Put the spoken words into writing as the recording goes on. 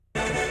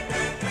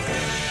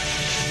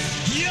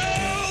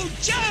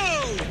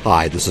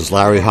Hi, this is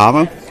Larry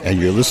Hama, and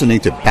you're listening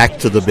to Back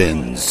to the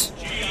Bins.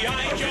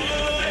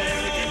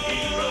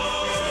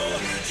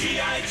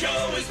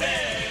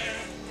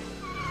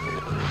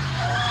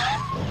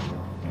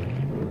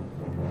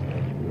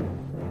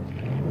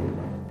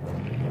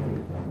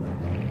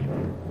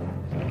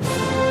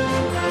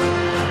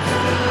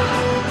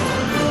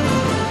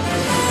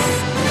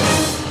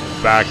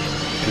 Back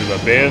to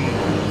the bin.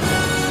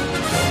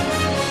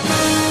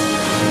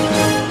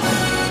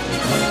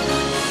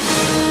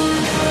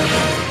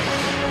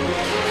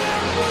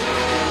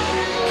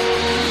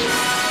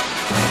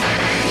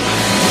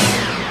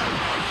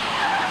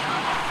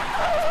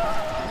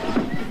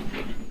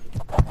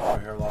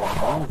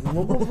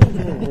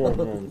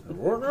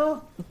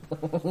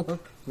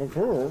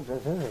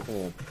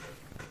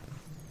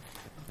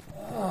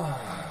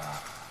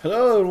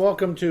 Hello and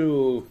welcome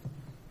to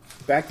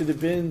Back to the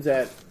Bins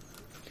at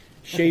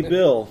Shea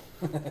Bill.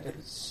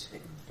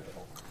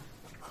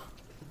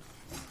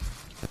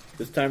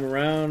 This time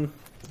around,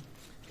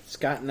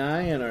 Scott and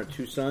I and our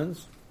two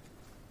sons.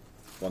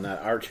 Well, not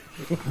our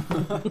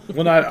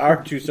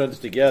two sons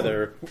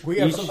together. We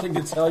have something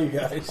to tell you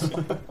guys.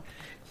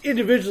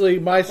 Individually,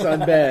 my son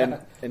Ben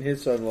and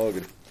his son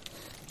Logan.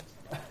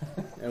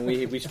 And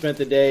we spent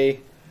the day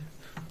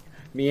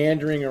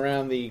meandering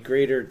around the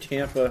greater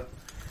Tampa,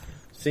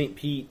 St.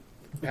 Pete,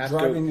 Pasco.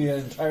 Driving the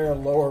entire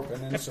lower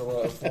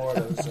peninsula of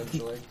Florida,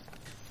 essentially.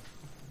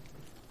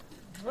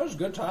 It was a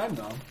good time,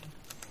 though.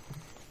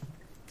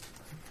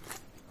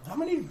 How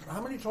many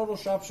total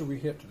shops did we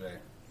hit today?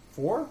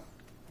 4?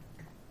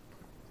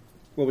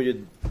 Well, we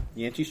did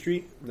Yancey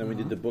Street, then we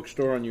did the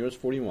bookstore on US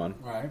 41.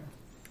 Right.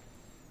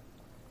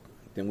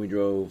 Then we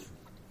drove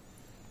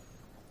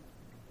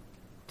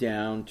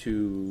down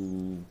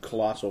to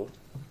Colossal.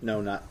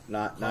 No, not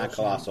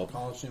Colossal.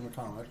 Coliseum of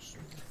Comics.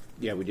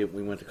 Yeah, we did.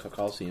 We went to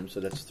Coliseum,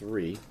 so that's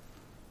 3.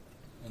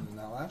 And then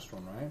that last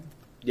one, right?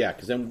 Yeah,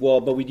 because then,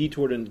 but we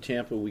detoured into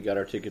Tampa. We got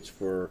our tickets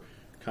for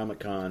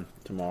Comic-Con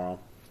tomorrow.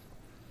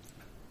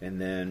 And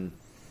then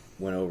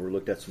went over,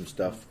 looked at some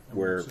stuff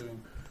where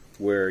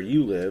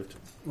you lived.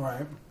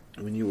 Right.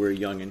 When you were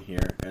young in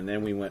here. And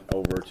then we went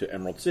over to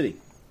Emerald City.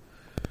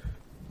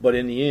 But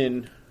in the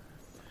end,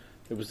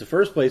 it was the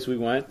first place we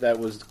went that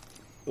was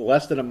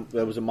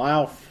that was a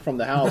mile from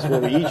the house where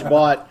we each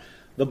bought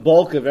the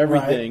bulk of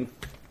everything.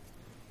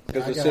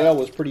 Because the sale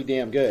was pretty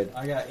damn good.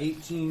 I got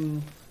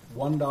 18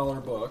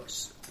 $1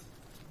 books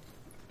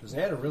because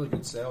they had a really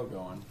good sale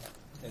going.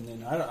 And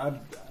then I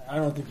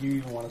don't think you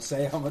even want to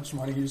say how much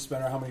money you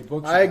spent or how many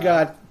books. I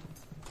got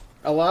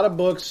a lot of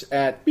books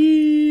at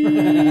beep.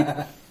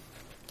 And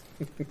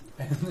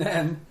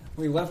then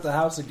we left the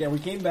house again. We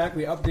came back.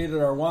 We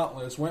updated our want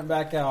list. Went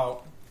back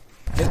out.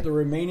 Hit the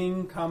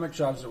remaining comic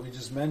shops that we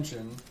just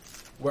mentioned.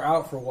 We're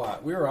out for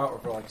what? We were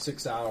out for like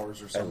 6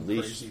 hours or some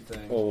crazy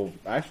thing. Oh,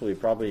 actually,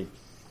 probably.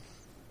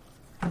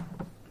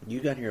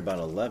 You got here about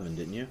 11,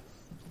 didn't you?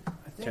 I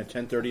think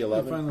 10:30,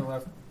 11? We finally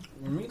left.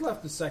 When we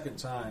left the second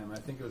time, I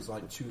think it was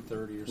like 2:30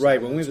 or something. Right,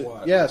 when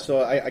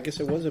so I guess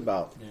it was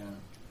about. Yeah.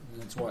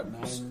 And it's what,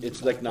 9?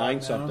 It's like 9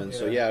 now? something, Yeah.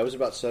 so yeah, it was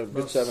about 7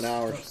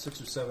 hours. About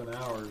 6 or 7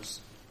 hours.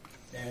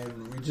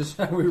 And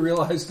we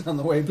realized on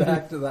the way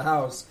back to the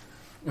house,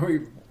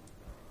 we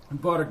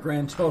bought a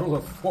grand total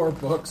of 4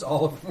 books,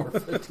 all of them were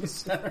 50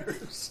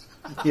 centers.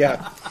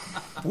 Yeah.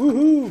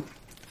 Woohoo!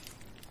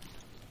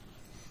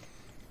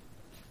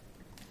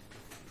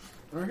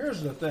 Well,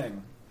 here's the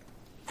thing.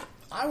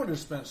 I would have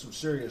spent some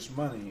serious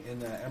money in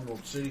that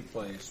Emerald City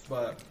place,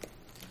 but,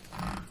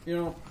 you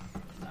know,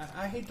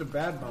 I hate to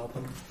badmouth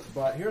them,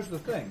 but here's the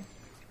thing.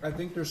 I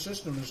think their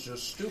system is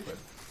just stupid.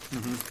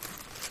 Mm-hmm.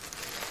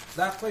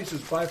 That place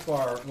is by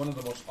far one of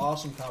the most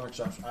awesome comic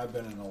shops I've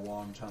been in a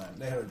long time.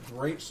 They had a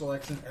great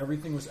selection.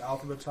 Everything was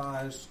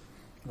alphabetized,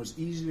 was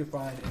easy to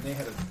find, and they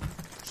had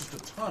just a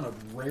ton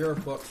of rare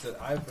books that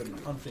I've been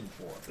hunting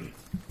for.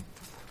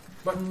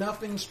 But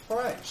nothing's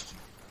priced.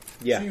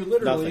 Yeah, so you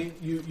literally,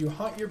 you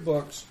hunt your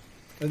books,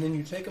 and then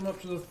you take them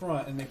up to the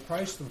front, and they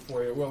price them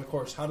for you. Well, of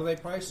course, how do they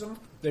price them?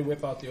 They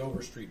whip out the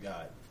Overstreet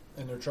guide,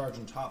 and they're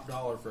charging top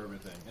dollar for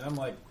everything. And I'm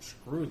like,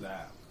 screw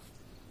that.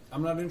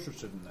 I'm not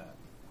interested in that.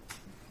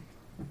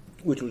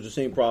 Which was the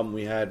same problem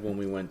we had when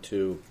we went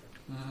to...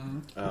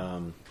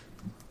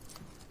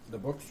 the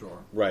bookstore.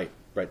 Right,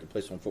 the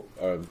place on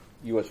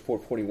US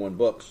 441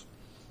 Books.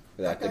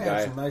 That guy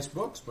had some nice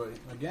books, but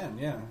again,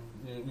 yeah,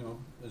 you know,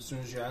 as soon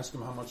as you asked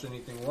him how much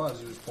anything was,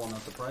 he was pulling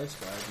out the price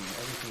guide, and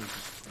everything was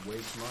just way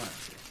too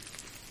much.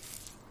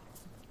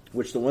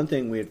 Which the one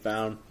thing we had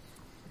found,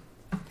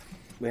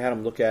 we had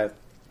him look at,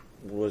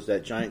 was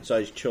that giant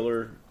size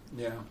chiller.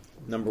 Yeah.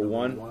 Number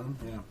one.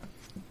 Yeah.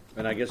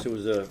 And I guess it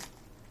was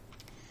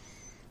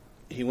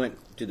he went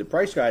to the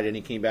price guide and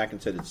he came back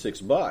and said it's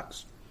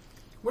 $6.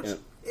 Which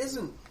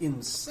isn't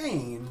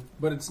insane,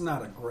 but it's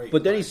not a great.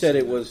 But then he said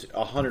it was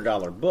a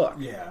 $100 book.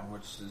 Yeah,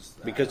 which is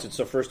because it's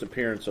the first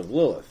appearance of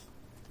Lilith,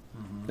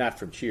 not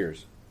from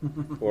Cheers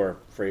or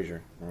Frasier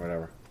or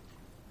whatever.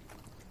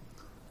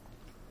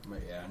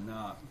 But yeah,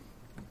 not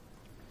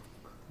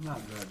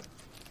good.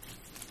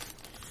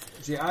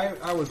 See,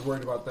 I was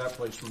worried about that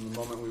place from the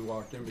moment we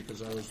walked in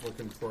because I was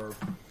looking for,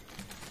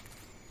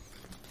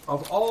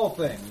 of all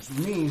things,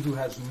 me who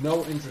has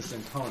no interest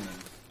in Conan,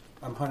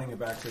 I'm hunting a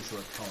back issue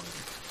of Conan.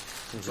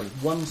 It's like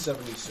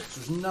 176.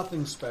 There's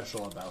nothing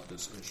special about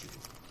this issue.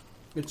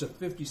 It's a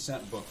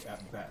 50-cent book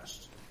at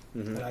best.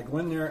 And I go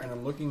in there and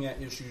I'm looking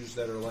at issues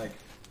that are like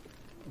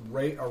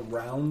right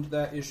around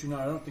that issue.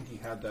 Now, I don't think he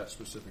had that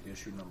specific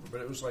issue number,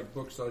 but it was like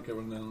books like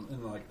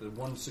in like the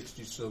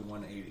 160s to the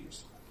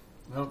 180s.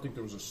 And I don't think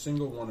there was a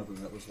single one of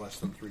them that was less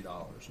than $3.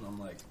 And I'm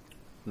like,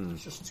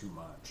 it's just too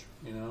much,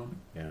 you know?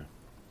 Yeah.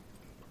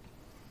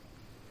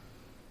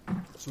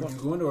 So when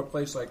you go into a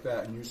place like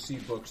that and you see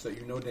books that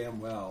you know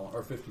damn well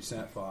are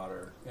 50-cent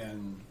fodder,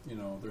 and you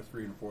know they're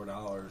 $3 and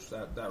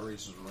 $4, that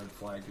raises a red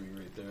flag to me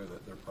right there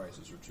that their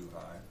prices are too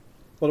high.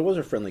 Well, there was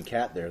a friendly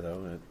cat there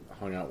though that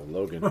hung out with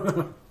Logan.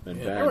 And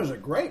It was a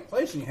great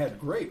place and you had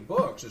great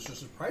books. It's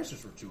just the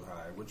prices were too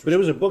high. but it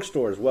was a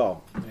bookstore as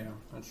well. Yeah,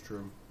 that's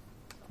true.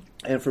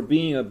 And for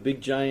being a big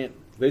giant,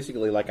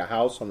 basically like a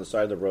house on the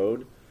side of the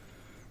road,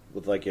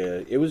 with like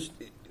it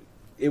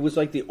was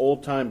like the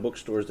old time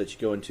bookstores that you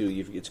go into.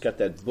 It's got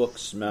that book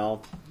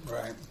smell,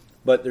 Right.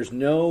 but there's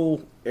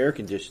no air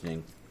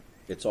conditioning.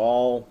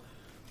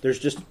 There's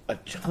just a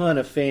ton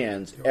of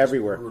fans It was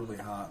everywhere. brutally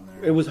hot in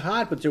there. It was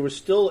hot, but there was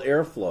still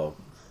airflow.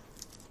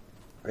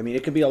 I mean,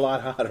 it could be a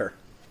lot hotter.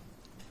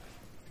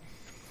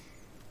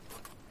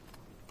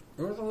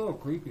 It was a little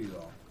creepy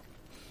though.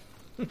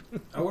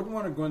 I wouldn't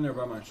want to go in there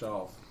by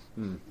myself.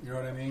 You know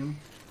what I mean?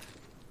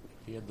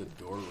 He had the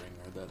door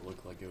ringer that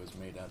looked like it was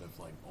made out of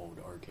like old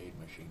arcade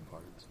machine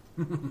parts.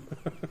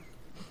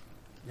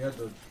 You had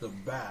the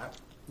bat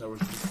that was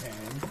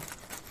decaying.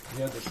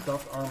 You had the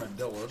stuffed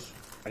armadillos.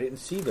 I didn't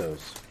see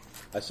those.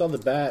 I saw the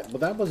bat. Well,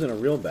 that wasn't a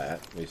real bat.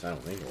 At least I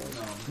don't think it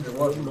was. It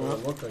wasn't, but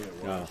it looked like it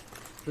was. No.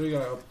 So you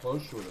got up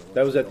close to it.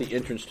 That was at the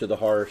entrance to the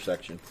horror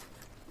section.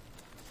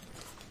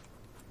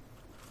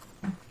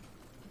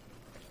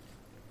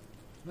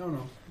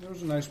 No. It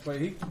was a nice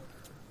place.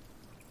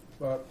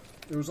 But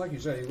it was like you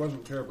said, he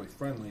wasn't terribly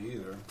friendly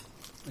either.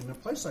 In a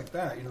place like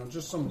that, you know,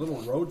 just some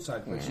little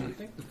roadside place, you would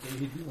think that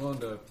he'd be willing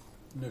to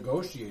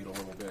negotiate a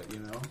little bit, you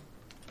know.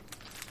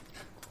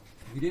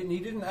 He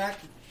didn't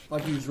act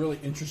like he was really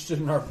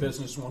interested in our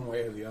business one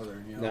way or the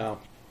other, you know. No.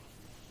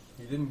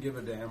 He didn't give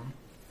a damn.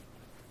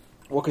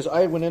 Well, because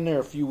I went in there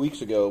a few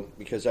weeks ago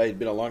because I had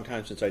been a long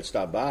time since I'd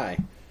stopped by.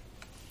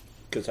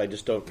 Because I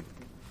just don't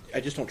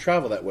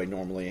travel that way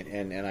normally,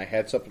 and I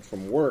had something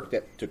from work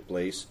that took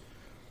place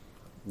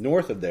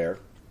north of there,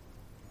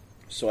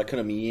 so I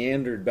kind of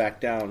meandered back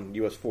down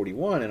US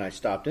 41, and I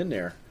stopped in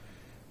there.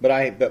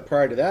 But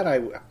prior to that,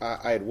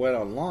 I had went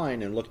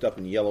online and looked up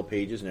in Yellow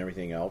Pages and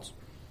everything else.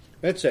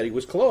 It said he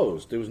was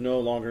closed; it was no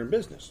longer in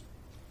business.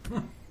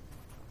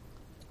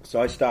 So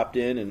I stopped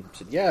in and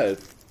said, "Yeah,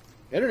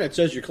 internet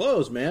says you're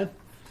closed, man."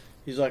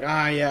 He's like,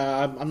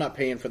 yeah, I'm not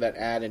paying for that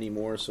ad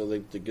anymore, so they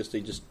guess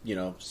they just,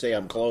 say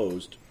I'm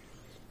closed.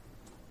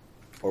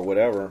 Or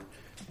whatever.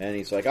 And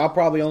he's like, I'll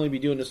probably only be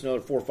doing this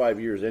another 4 or 5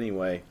 years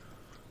anyway.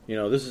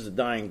 This is a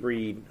dying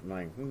breed. I'm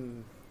like,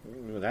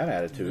 with that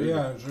attitude.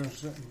 Yeah, I was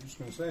just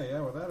going to say,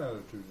 with that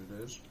attitude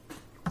it is.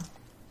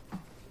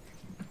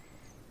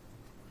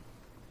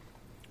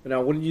 But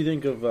now, what did you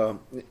think of,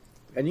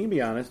 and you can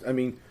be honest, I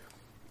mean,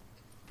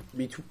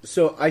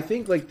 so I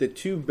think like the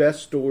two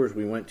best stores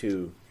we went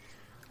to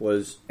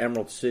was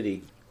Emerald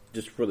City,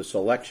 just for the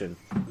selection.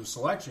 The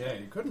selection,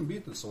 you couldn't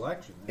beat the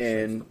selection.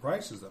 And the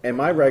prices. And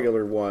my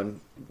regular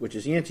one, which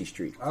is Yancey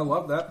Street. I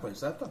love that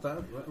place. I thought that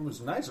it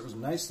was nice. It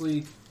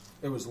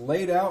was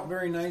laid out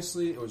very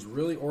nicely. It was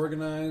really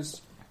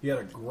organized. He had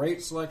a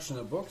great selection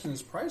of books, and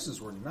his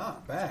prices were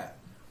not bad.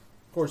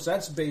 Of course,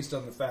 that's based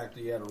on the fact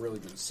that he had a really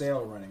good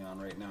sale running on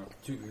right now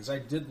too. Because I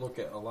did look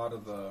at a lot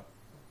of the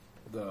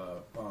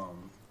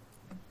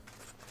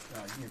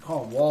you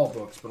call them wall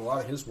books, but a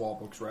lot of his wall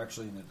books were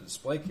actually in a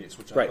display case,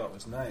 which I thought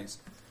was nice.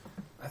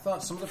 I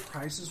thought some of the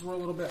prices were a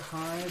little bit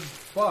high,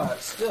 but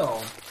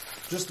still,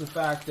 just the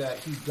fact that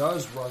he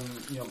does run,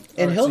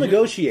 and he'll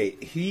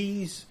negotiate.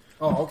 He's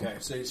okay.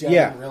 So I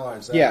didn't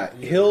realize that. Yeah,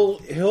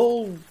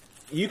 he'll.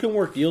 You can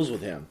work deals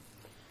with him.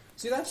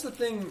 See, that's the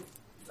thing.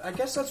 I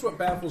guess that's what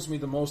baffles me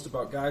the most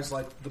about guys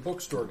like the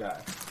bookstore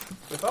guy.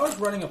 If I was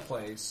running a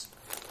place,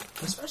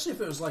 especially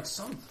if it was like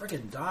some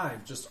freaking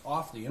dive just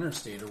off the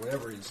interstate or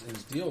whatever his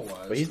deal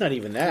was. But he's not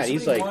even that.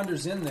 He's like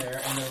wanders in there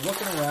and they're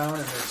looking around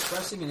and they're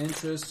expressing an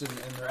interest and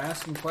they're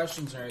asking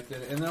questions and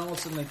everything, and then all of a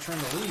sudden they turn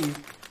to leave.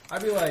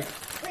 I'd be like,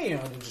 hey,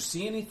 did you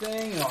see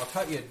anything? I'll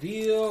cut you a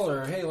deal,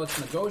 or hey, let's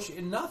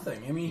negotiate.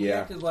 Nothing. I mean, he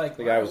acted like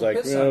the guy was like,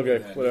 okay,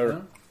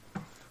 whatever.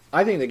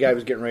 I think the guy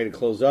was getting ready to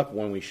close up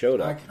when we showed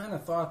up. I kind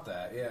of thought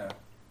that, yeah.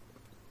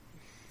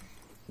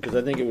 Because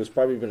I think it was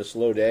probably been a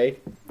slow day.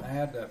 I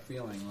had that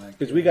feeling.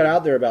 Because we got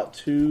out there about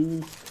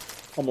 2,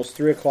 almost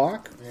 3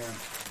 o'clock. Yeah.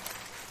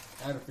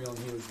 I had a feeling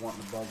he was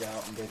wanting to bug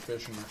out and go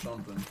fishing or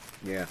something.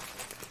 Yeah.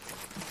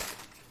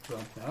 So,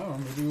 I don't know.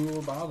 Maybe we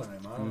were bothering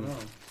him. I don't know.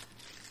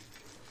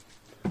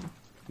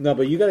 No,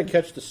 but you got to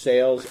catch the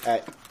sales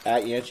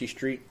at Yancey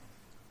Street.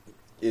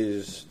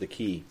 is the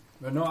key.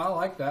 But no, I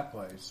like that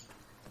place.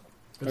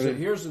 Because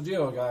here's the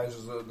deal, guys.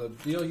 Is the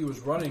deal he was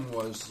running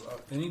was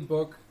any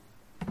book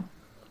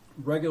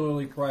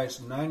regularly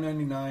priced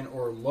 $9.99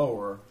 or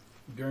lower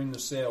during the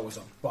sale was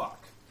 $1,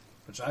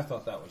 which I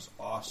thought that was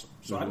awesome.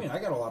 So I mean, I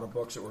got a lot of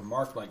books that were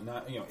marked like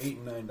 $8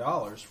 and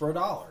 $9 for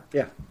 $1.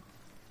 Yeah.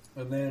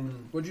 And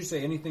then, what'd you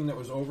say? Anything that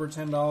was over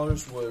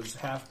 $10 was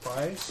half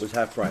price? Was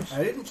half price.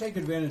 I didn't take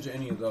advantage of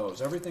any of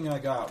those. Everything I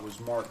got was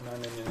marked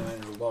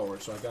 $9.99 or lower,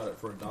 so I got it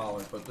for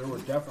 $1. But there were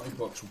definitely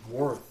books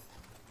worth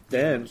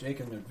Then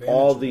taking advantage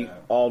all of the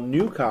that. all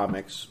new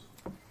comics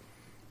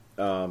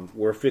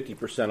were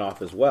 50%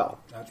 off as well.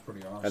 That's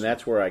pretty awesome. And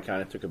that's where I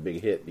kind of took a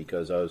big hit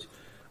because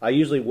I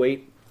usually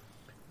wait.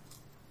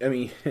 I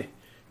mean,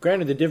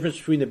 granted, the difference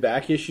between the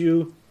back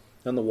issue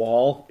and the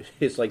wall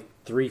is like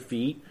 3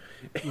 feet.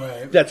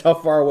 Right. That's how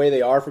far away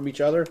they are from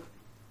each other.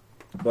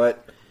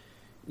 But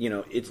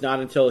it's not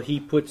until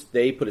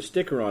they put a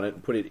sticker on it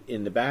and put it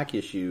in the back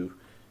issue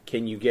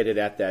can you get it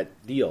at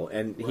that deal.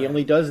 And he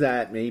only does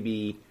that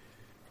maybe,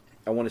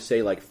 I want to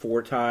say, like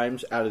 4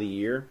 times out of the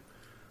year.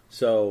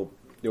 So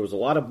there was a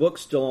lot of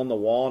books still on the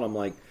wall, and I'm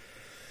like,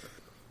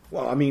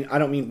 well, I mean, I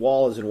don't mean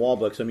wall as in wall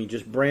books. I mean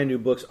just brand new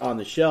books on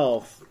the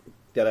shelf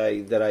that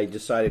I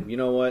decided, you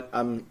know what,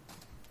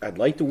 I'd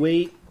like to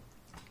wait.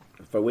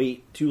 If I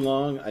wait too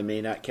long, I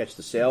may not catch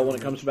the sale when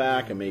it comes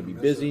back. I may be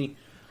busy.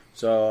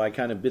 So I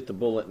kind of bit the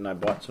bullet and I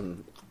bought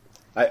some.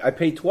 I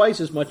paid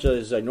twice as much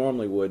as I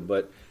normally would,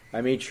 but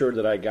I made sure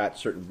that I got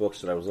certain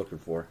books that I was looking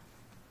for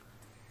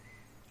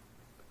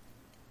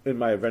in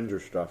my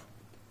Avengers stuff.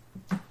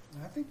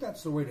 I think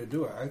that's the way to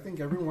do it. I think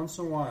every once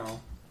in a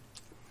while,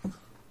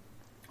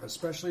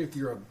 especially if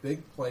you're a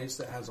big place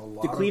that has a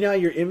lot To clean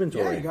out your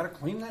inventory. Yeah, you got to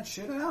clean that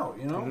shit out.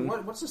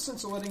 What's the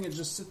sense of letting it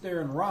just sit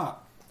there and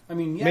rot? I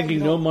mean, making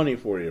no money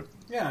for you.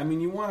 Yeah, I mean,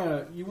 you want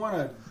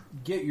to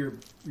get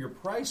your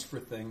price for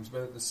things,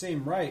 but at the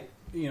same rate,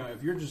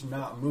 if you're just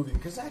not moving,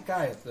 because that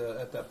guy at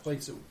that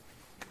place,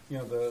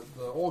 the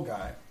old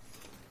guy,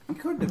 he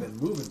couldn't have been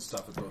moving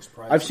stuff at those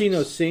prices. I've seen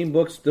those same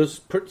books.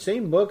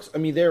 I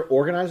mean, they're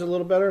organized a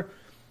little better,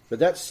 but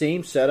that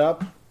same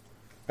setup,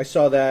 I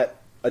saw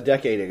that a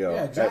decade ago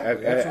at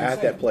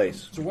that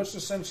place. So what's the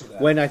sense of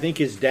that? When I think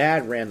his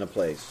dad ran the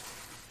place.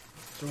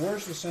 So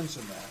where's the sense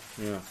in that?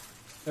 Yeah.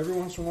 Every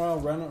once in a while,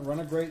 run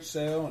a great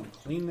sale and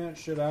clean that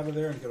shit out of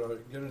there and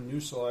get a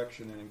new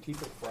selection and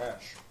keep it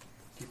fresh,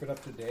 keep it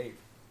up to date.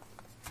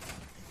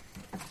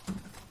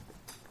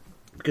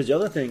 Because the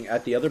other thing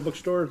at the other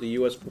bookstore, the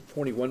US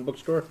 41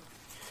 bookstore,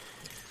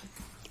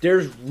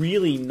 there's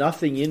really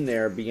nothing in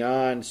there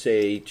beyond,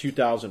 say,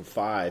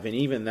 2005, and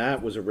even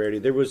that was a rarity.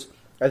 There was,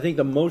 I think,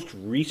 the most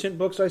recent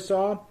books I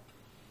saw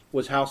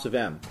was House of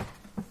M,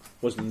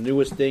 was the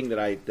newest thing that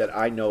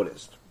I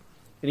noticed,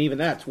 and even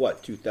that's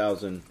what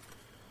 2000.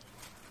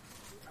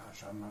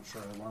 I'm not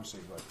sure. I want to say,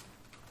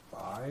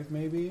 5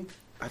 maybe?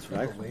 That's at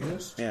right. The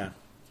latest? Yeah.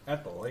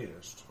 At the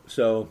latest.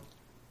 So,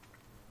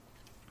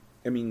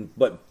 I mean,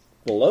 but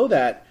below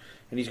that,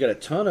 and he's got a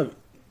ton of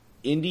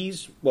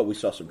indies. We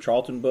saw some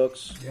Charlton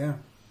books. Yeah.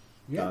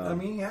 Yeah, I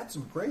mean, he had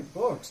some great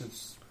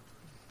books.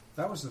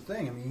 That was the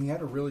thing. I mean, he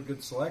had a really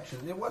good selection.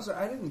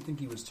 I didn't think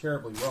he was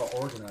terribly well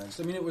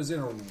organized. I mean, it was in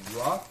a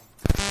rough...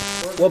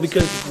 Well,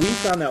 because we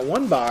found that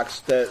one box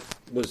that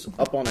was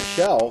up on a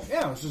shelf.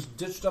 Yeah, it was just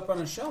ditched up on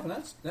a shelf, and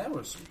that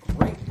was some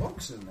great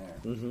books in there.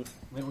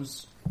 Mm-hmm. It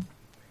was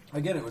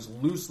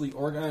loosely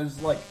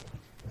organized. Like,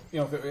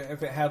 if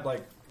it had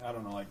like, I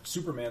don't know, like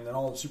Superman, then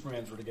all the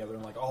Supermans were together,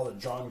 and like all the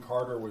John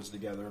Carter was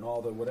together, and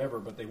all the whatever,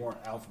 but they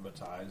weren't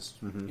alphabetized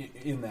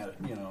in that,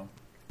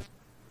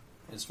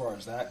 as far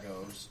as that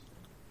goes.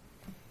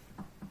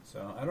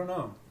 So I don't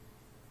know.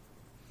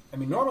 I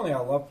mean, normally I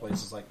love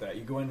places like that.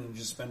 You go in and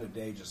just spend a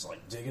day just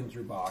like digging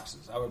through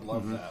boxes. I would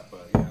love that,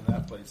 but yeah,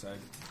 that place,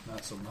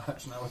 not so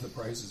much. Not with the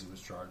prices he was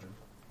charging.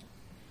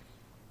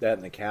 That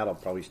and the cat will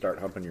probably start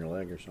humping your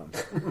leg or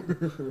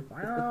something.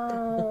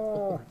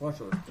 Wow. Plus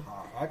it was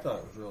hot. I thought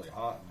it was really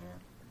hot in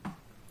there.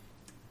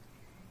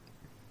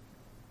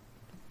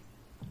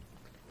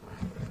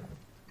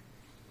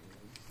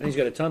 And he's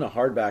got a ton of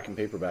hardback and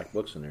paperback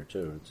books in there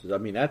too.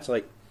 That's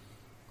like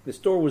the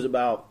store was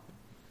about.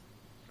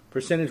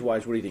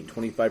 Percentage-wise, what do you think?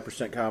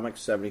 25% comics,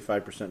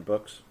 75%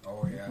 books?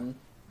 Oh, yeah.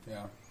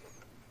 Yeah.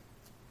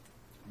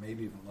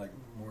 Maybe even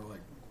more like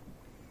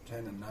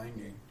 10 and 90.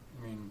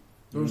 I mean,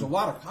 there was a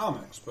lot of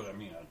comics, but I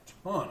mean,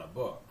 a ton of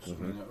books. I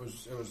mean,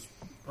 it was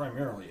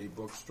primarily a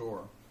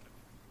bookstore,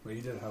 but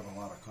he did have a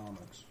lot of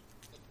comics.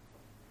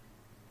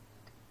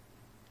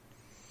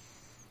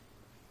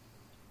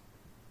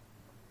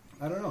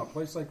 I don't know. A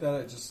place like that,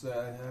 I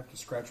have to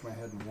scratch my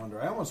head and wonder.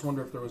 I almost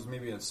wonder if there was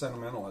maybe a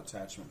sentimental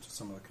attachment to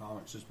some of the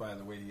comics just by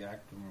the way he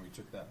acted when we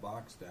took that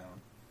box down.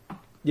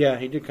 Yeah,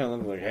 he did kind of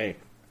look like, hey.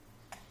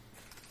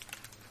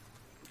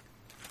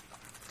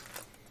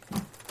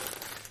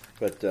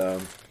 But,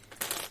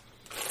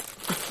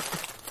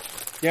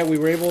 yeah,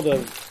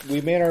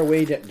 we made our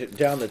way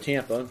down to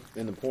Tampa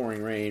in the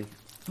pouring rain,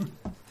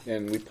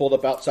 and we pulled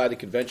up outside the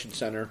convention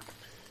center,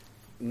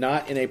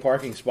 not in a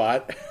parking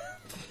spot.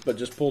 but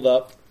just pulled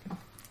up,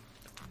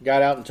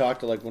 got out and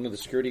talked to like one of the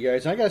security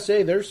guys. And I gotta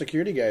say, their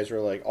security guys were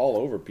like all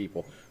over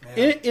people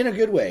in a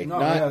good way. No,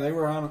 Not, yeah, they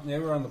were on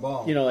the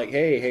ball. you know, like,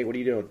 hey, what are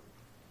you doing?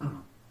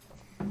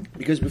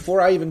 Because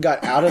before I even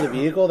got out of the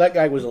vehicle, that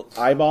guy was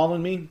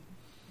eyeballing me.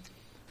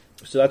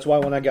 So that's why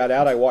when I got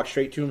out, I walked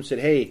straight to him and said,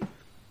 hey,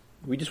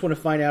 we just want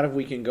to find out if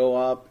we can go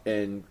up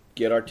and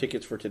get our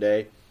tickets for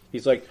today.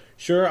 He's like,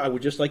 sure, I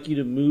would just like you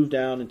to move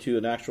down into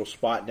an actual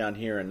spot down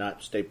here and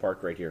not stay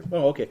parked right here.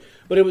 Oh, okay.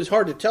 But it was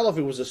hard to tell if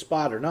it was a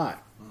spot or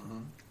not.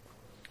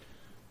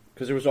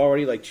 Because there was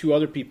already like 2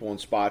 other people in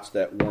spots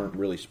that weren't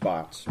really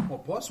spots. Well,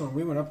 plus when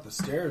we went up the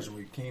stairs and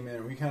we came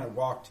in, we kind of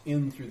walked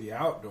in through the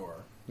outdoor.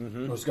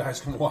 Those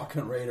guys come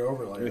walking right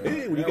over like,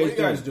 Hey, what are you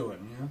guys doing?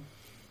 You know?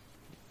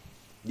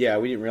 Yeah,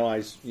 we didn't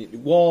realize.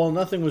 Well,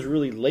 nothing was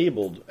really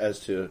labeled as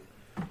to.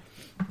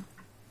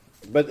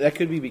 But that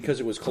could be because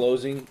it was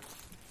closing.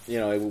 You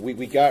know,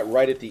 we got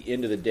right at the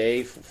end of the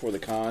day for the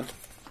con.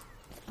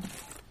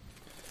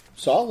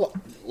 Saw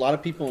a lot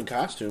of people in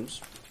costumes.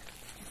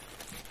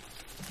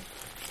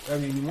 I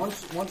mean,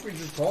 once we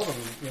just told them,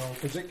 you know,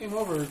 because they came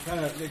over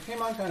they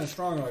came on kind of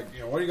strong, like,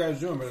 you know, what are you guys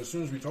doing? But as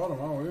soon as we told them,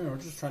 we're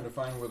just trying to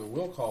find where the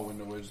will call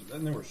window is,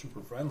 then they were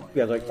super friendly.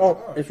 Yeah, like,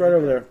 it's right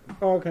over there.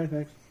 Oh, okay,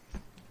 thanks.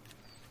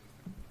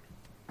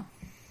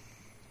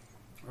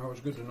 Well, it was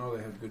good to know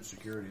they had good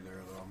security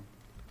there,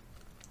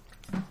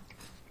 though.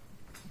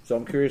 So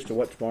I'm curious to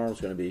what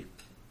tomorrow's going to be.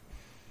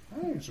 I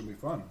think it's going to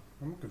be fun.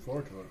 I'm looking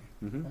forward to it.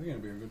 I think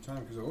it'll be a good time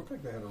because it looked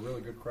like they had a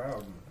really good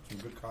crowd and some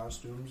good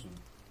costumes. And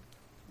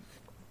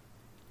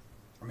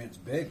I mean, it's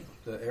big.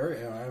 The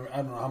area, I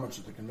don't know how much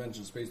of the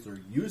convention space they're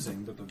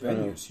using, but the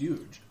venue is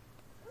huge.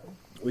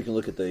 We can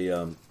look at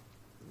the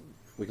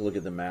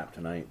map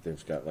tonight.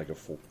 It's got like a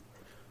full.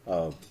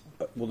 Well,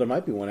 there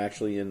might be one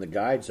actually in the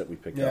guides that we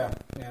picked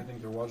up. Yeah, I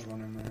think there was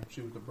one in there. See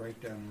what the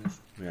breakdown is.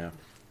 Yeah.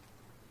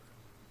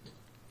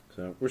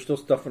 So we're still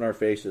stuffing our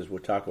faces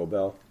with Taco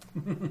Bell.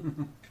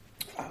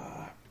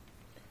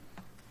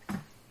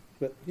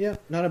 But yeah,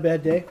 not a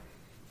bad day.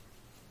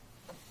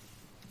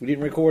 We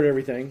didn't record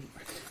everything.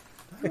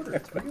 I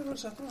ordered 3 of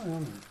those. I thought I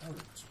ordered.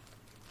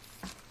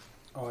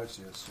 Oh, I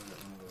see. I still got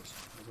one of those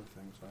other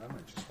things. So I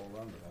might just hold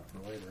on to that for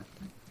later.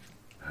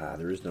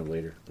 There is no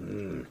later.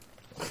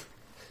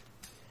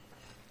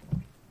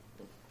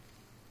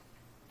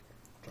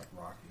 Like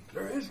Rocky.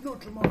 There is no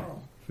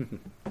tomorrow.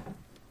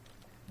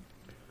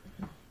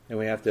 And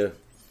we have to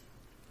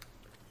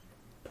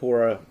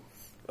pour a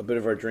bit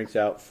of our drinks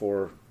out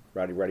for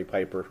Roddy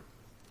Piper,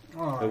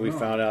 who we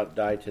found out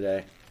died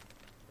today.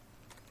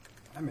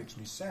 That makes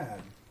me sad.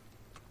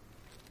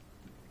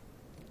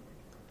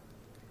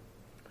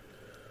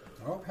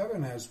 I hope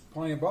heaven has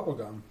plenty of bubble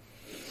gum.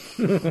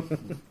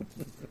 And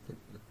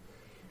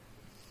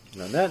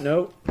on that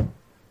note,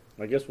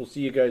 I guess we'll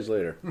see you guys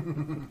later. There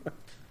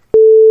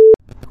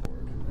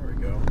we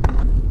go.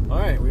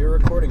 Alright, we were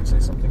recording. Say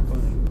something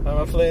funny. I'm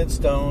a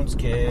Flintstones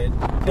kid.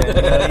 10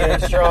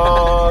 million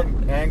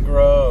strong and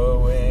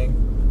growing.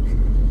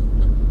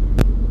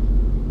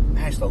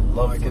 I used to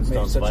love I could make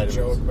Flintstones such vitamins. a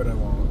joke, but I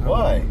won't.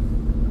 Why?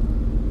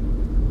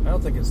 I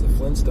don't think it's the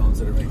Flintstones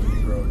that are making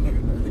me grow, dude.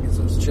 I think it's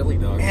those chili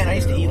dogs. Man, I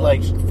used to eat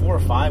like 4 or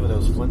 5 of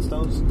those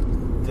Flintstones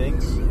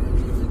things.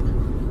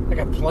 I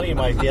got plenty of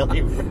my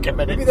daily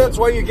recommended. Maybe that's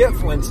why you get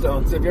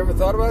Flintstones. Have you ever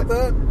thought about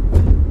that?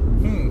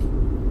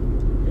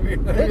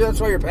 Maybe that's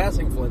why you're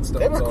passing Flintstones.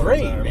 They were all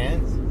great, the time.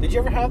 man. Did you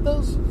ever have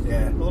those?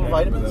 Yeah. The little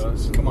I remember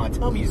vitamins? those. Come on,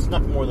 tell me you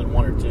snuck more than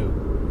 1 or 2.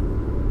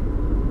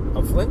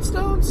 Of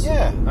Flintstones?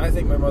 Yeah. I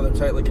think my mother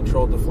tightly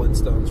controlled the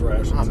Flintstones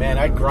rations. Oh, man,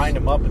 I'd grind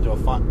them up into a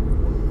fun...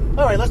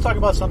 All right, let's talk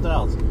about something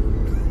else.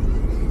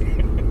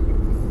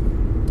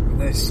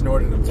 They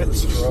snorted them to the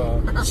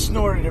straw.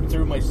 Snorted them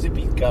through my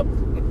sippy cup.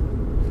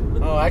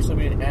 Oh, actually,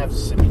 we didn't have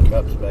sippy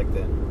cups back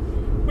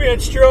then. We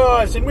had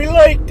straws, and we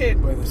liked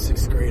it. By the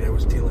 6th grade, I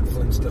was dealing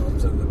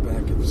Flintstones out of the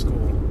back of the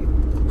school.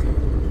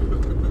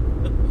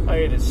 I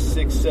had a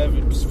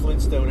 6-7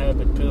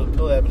 Flintstone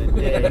pill habit a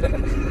day.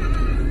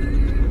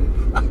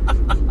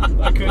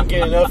 I couldn't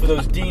get enough of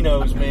those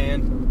Dinos,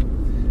 man.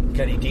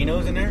 Got any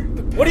Dinos in there?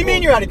 What do you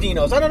mean you're out of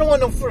Dinos? I don't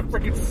want no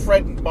freaking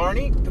Fred and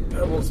Barney. The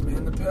Pebbles,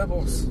 man, the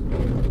Pebbles.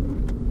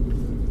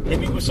 Hit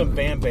me with some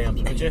Bam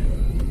Bams, would you?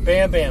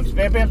 Bam Bams.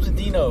 Bam Bams and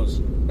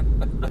Dinos.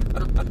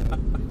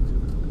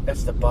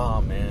 That's the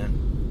bomb, man.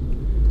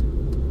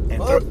 And,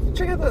 Well,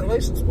 check out that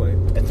license plate.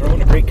 and throw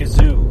in a great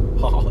kazoo.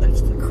 Oh,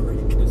 that's the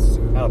Great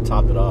kazoo. That'll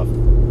top it off.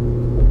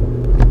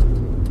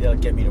 That'll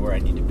get me to where I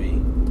need to be.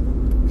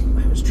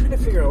 I was trying to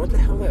figure out what the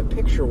hell that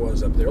picture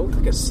was up there. It looked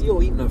like a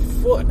seal eating a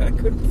foot. I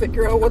couldn't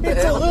figure out what the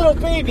It's hell. a little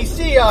baby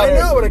sea otter. I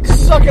know, but I couldn't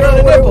sucking figure on a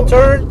out what nipple.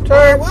 it-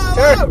 Turn.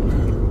 Wow.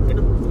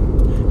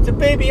 It's a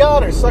baby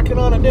otter sucking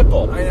on a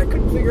nipple. I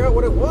couldn't figure out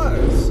what it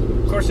was.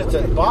 Of course, it's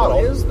What a the bottle.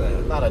 hell is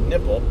that? Not a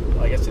nipple.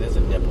 I guess it is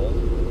a nipple,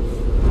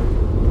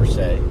 per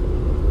se.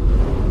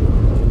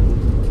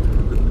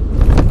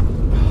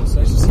 It's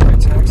nice to see my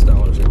tax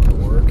dollars able to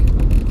work.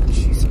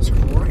 Jesus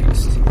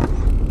Christ.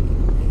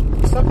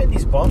 Stop hitting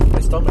these bumps. My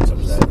stomach's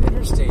upset. The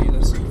interstate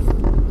is...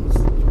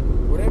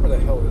 Whatever the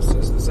hell this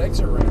is. This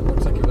exit ramp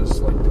looks like it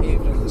was like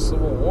paved in the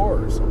Civil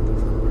War or something.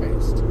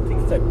 Christ. I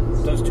think it's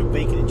those 2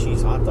 bacon and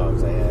cheese hot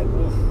dogs I had.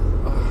 Oof.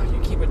 You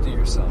keep it to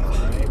yourself,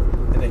 all right?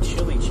 And the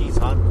chili cheese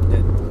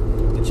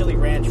the chili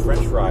ranch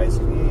French fries.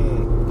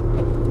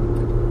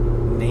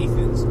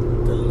 Nathan's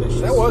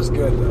delicious. That was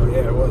good, though.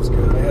 Yeah, it was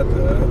good. I had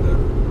the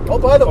Oh,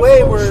 by the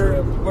way,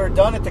 buffalo we're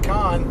done at the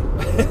con.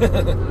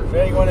 For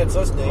anyone that's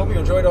listening, hope you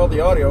enjoyed all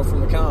the audio from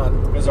the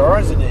con. because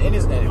Arzent, it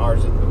isn't any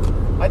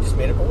Arzent. I just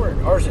made up a word,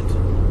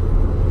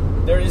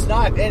 Arzent. There is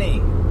not any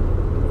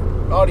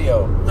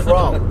audio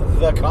from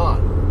the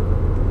con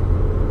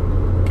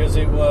because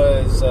it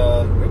was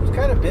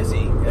kind of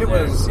busy. It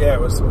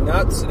was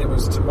nuts, and it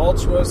was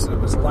tumultuous, and it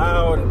was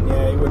loud, and you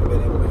wouldn't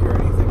have been able to hear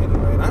anything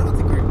anyway. And I don't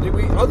think did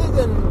we, other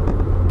than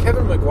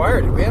Kevin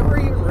McGuire, did we ever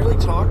even really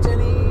talk to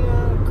any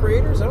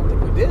creators? I don't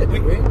think we did.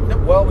 Did we? No,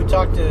 well, we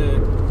talked to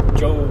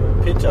Joe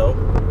Pinto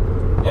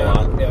a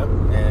lot. Yeah.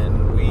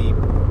 And we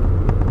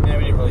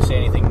didn't really say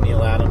anything to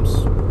Neil Adams,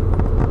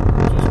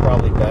 which was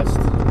probably best.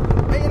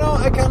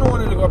 I kind of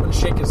wanted to go up and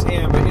shake his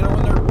hand, but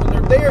when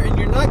they're there and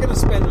you're not going to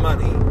spend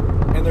money,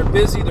 and they're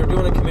busy, they're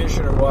doing a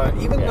commission or what,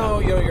 even though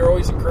you're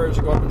always encouraged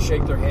to go up and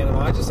shake their hand, and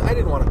I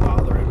didn't want to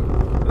bother him.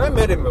 And I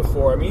met him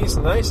before. I mean, he's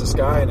the nicest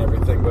guy and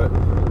everything, but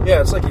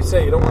it's like you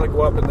say, you don't want to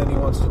go up and then he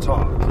wants to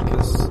talk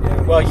because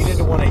you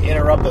didn't want to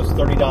interrupt those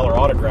 $30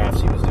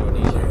 autographs he was doing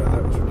either. Yeah,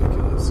 that was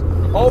ridiculous.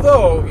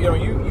 Although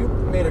you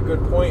made a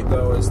good point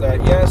though, is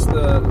that yes,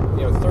 the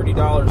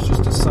 $30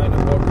 just to sign a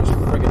book was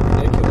friggin'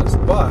 ridiculous,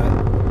 but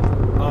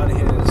on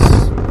his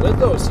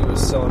lithos he was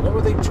selling, what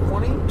were they,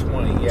 20?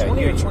 20, yeah.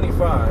 20 or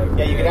 25.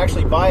 Yeah, you could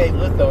actually buy a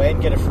litho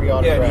and get a free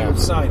autograph. Yeah, he would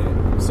sign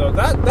it. So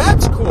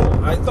that's cool.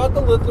 I thought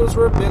the lithos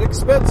were a bit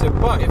expensive,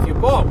 but if you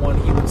bought one,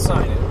 he would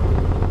sign it.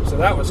 So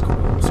that was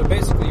cool. So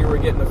basically you were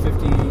getting a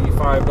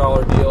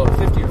 $55 deal, or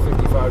 $50 or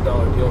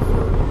 $55 deal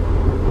for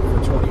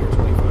 20 or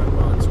 25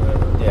 bucks,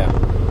 whatever. Yeah.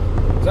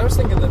 Because I was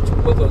thinking that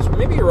lithos,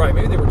 maybe you're right,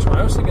 maybe they were 20.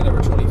 I was thinking they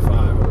were 25,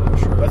 I'm not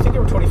sure. I think they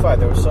were 25.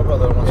 There were some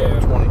other ones that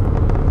were 20.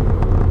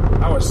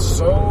 I was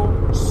so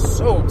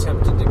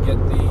tempted to get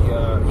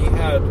he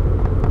had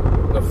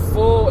the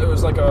full, it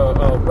was like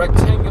a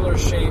rectangular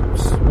shape,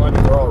 well, I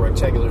mean, they're all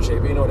rectangular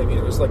shape, but you know what I mean?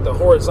 It was like the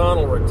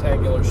horizontal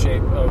rectangular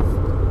shape of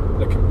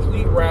the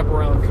complete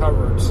wraparound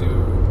cover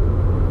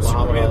to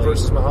Superman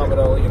versus Muhammad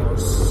Ali. I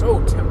was so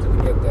tempted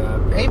to get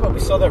that. Hey, but we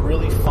saw that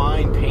really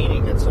fine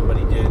painting that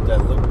somebody did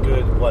that looked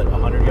good,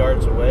 100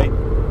 yards away?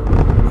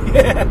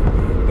 Yeah.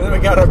 And then we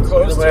got up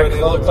close to it, and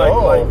it looked like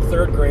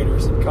third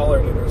graders had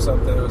colored it or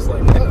something. It was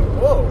like,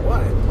 whoa,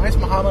 what? Why is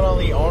Muhammad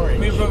Ali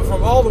orange? I mean,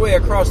 from all the way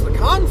across the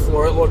con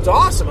floor, it looked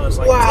awesome. I was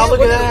like, wow,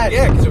 look at that.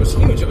 Yeah, because it was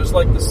huge. It was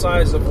like the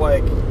size of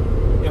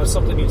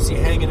something you'd see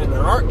hanging in an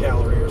art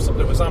gallery or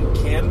something. It was on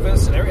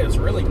canvas and everything. It was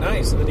really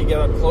nice. And then you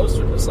get up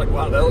closer and it's like,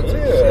 wow, that looks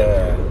like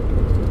shit.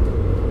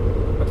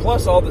 And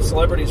plus, all the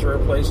celebrities were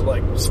replaced with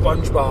like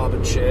SpongeBob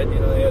and shit.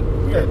 They had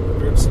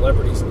weird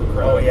celebrities in the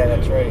crowd. Oh, yeah,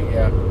 that's right,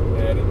 yeah.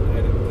 I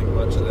didn't think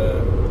much of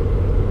that.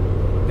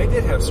 They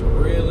did have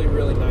some really,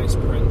 really nice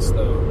prints,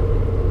 though.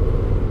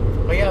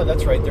 Oh, yeah,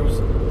 that's right. There was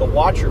the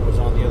Watcher was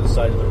on the other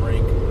side of the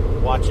rink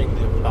watching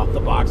the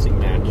boxing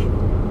match.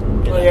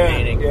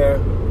 Painting. Yeah.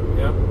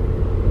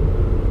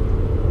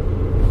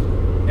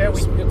 Yeah,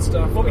 we good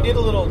stuff. Well, we did a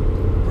little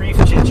brief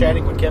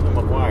chit-chatting with Kevin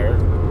McGuire.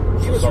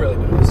 He was really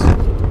nice.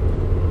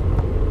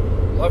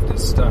 Loved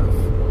his stuff.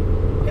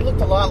 He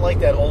looked a lot like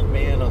that old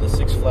man on the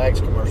Six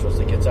Flags commercials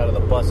that gets out of the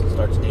bus and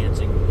starts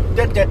dancing. He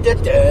didn't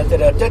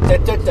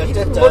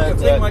look a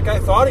thing like I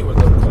thought he would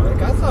look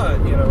like. I thought,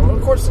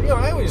 of course,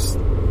 I always,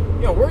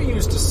 we're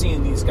used to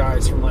seeing these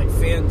guys from like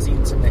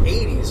fanzines in the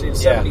 80s,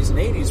 70s and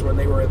 80s when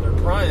they were in their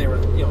prime. They were,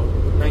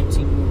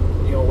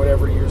 19,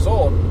 whatever years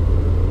old.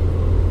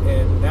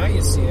 And now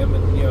you see them,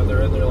 and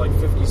they're in their like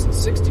 50s and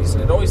 60s,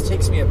 and it always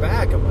takes me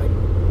aback. I'm like,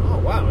 oh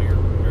wow, you're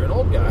an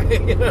old guy,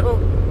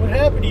 What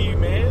happened to you,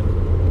 man?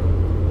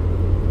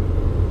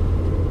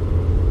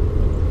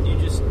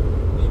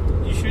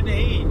 You shouldn't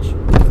age.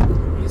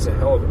 He's a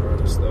hell of an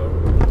artist, though.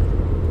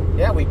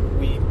 Yeah, we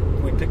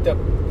picked up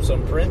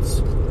some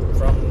prints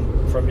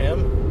from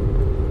him.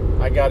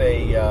 I got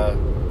a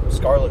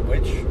Scarlet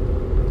Witch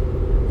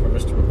from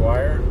Mr.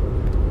 McGuire.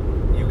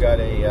 You got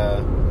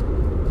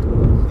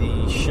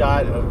the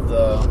shot of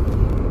the...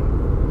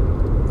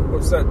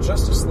 What's that?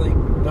 Justice League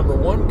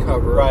 #1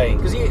 cover. Right.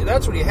 Because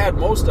that's what he had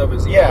most of.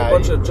 He had a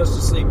bunch of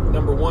Justice League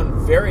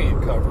 #1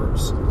 variant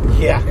covers.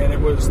 Yeah. And it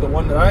was the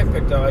one that I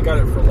picked up. I got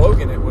it for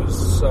Logan. It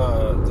was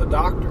the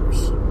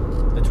Doctors.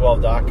 The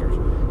 12 Doctors.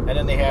 And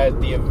then they had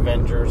the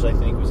Avengers, I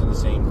think, was in the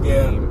same theme.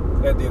 Yeah,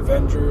 they had the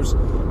Avengers.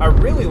 I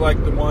really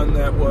liked the one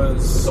that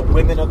was... The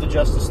Women of the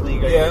Justice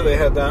League, I think. They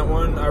had that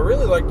one. I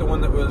really liked the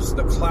one that was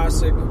the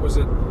classic... Was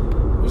it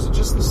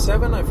just the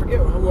 7? I forget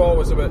who all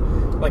was it, but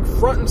like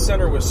front and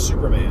center was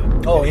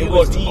Superman. Oh, he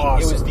was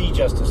awesome. It was the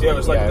Justice League. Yeah, it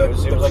was like the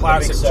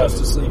classic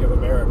Justice League of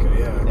America.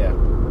 Yeah.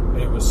 And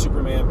it was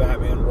Superman,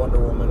 Batman, Wonder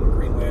Woman,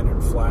 Green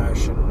Lantern,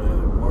 Flash, and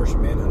Martian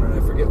Manhunter. And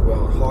I forget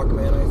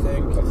Hawkman. I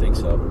think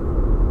so.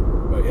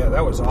 But yeah,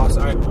 that was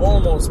awesome. I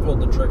almost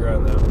pulled the trigger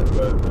on that one,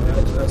 but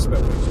I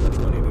spent way too much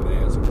money today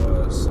as it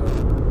was. So.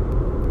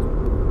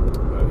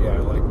 But yeah, I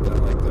like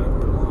that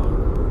one a lot.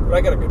 But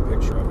I got a good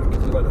picture of it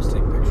because he let us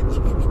take pictures,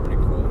 which was pretty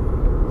cool.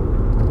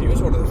 He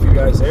was one of the few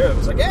guys there that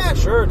was like, yeah,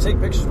 sure, take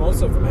pictures.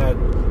 Most of them had.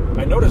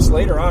 I noticed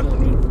later on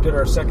when we did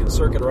our second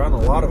circuit around, a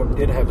lot of them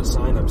did have a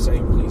sign up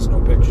saying, please, no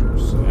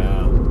pictures. So,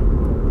 Yeah.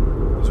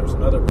 there was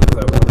another booth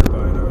I wandered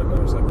by, and I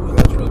was like, oh,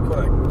 that's really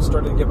cool. I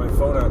started to get my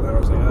phone out, and I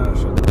was like,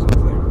 shit, there's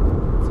nothing.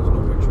 There's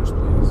no pictures,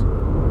 please.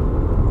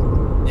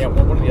 Yeah,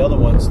 one of the other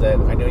ones that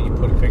I know you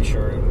put a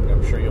picture, and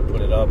I'm sure you'll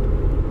put it up,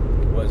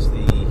 was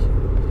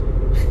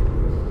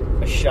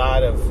a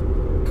shot of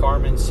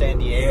Carmen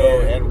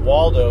Sandiego and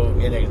Waldo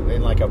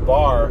in like a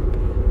bar,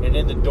 and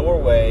in the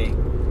doorway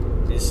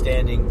is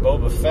standing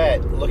Boba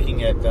Fett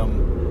looking at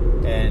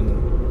them,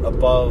 and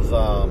above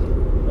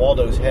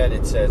Waldo's head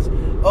it says,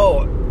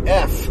 "Oh,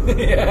 F."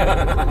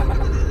 Yeah.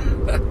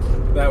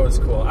 That was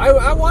cool.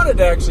 I wanted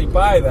to actually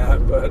buy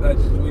that, but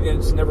we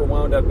just never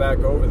wound up back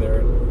over there.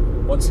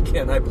 And once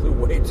again, I blew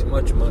way too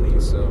much money,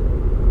 so...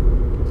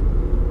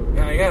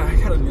 Yeah, I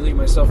gotta leave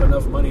myself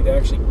enough money to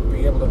actually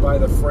be able to buy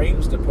the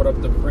frames to put up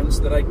the prints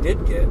that I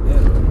did get.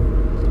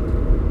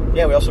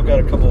 Yeah, we also got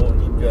a couple...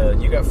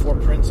 you got 4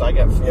 prints, I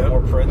got 4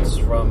 more prints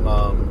from...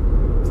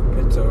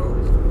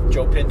 Pinto.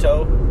 Joe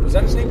Pinto. Was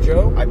that his name,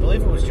 Joe? I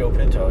believe it was Joe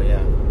Pinto,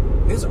 yeah.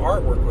 His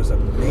artwork was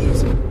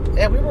amazing.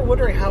 Yeah, we were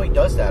wondering how he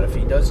does that. If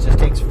he just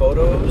takes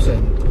photos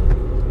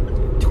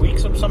and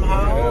tweaks them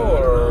somehow,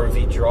 or if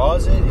he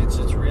draws it. It's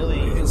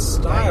really his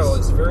style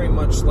nice. is very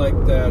much like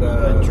that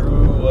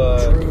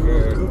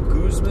Drew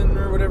Guzman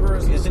or whatever.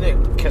 Isn't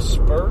it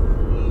Casper?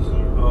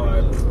 Oh,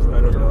 I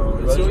don't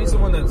know. So he's the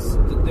one that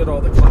did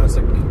all the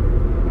classic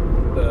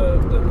the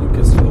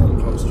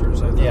Lucasfilm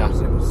posters. I thought Yeah.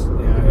 it was I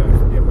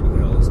forget what the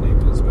hell his name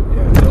is, but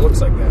yeah, it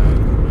looks like that.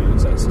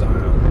 It's that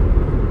style.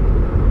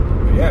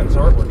 But yeah, his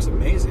artwork's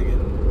amazing.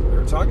 And we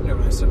were talking to him,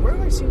 and I said, "Where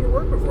have I seen your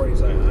work before?"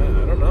 He's like,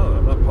 "I don't know.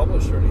 I'm not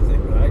published or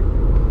anything, but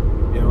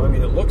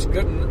it looks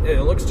good. And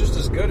it looks just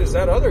as good as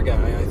that other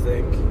guy, I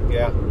think."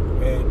 Yeah.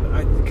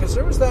 And because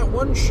there was that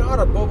one shot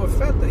of Boba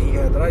Fett that he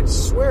had that I'd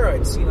swear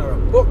I'd seen on a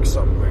book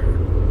somewhere.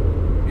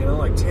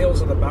 Like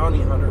Tales of the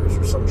Bounty Hunters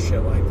or some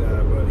shit like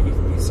that. But he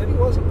said he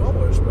wasn't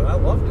published, but I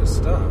loved his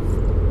stuff.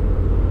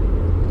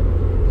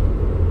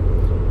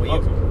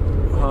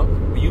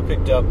 You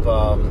picked up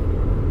of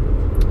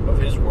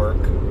his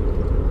work.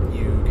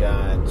 You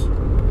got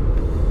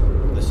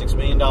the $6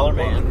 Million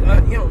Man.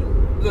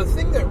 The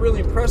thing that really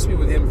impressed me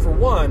with him, for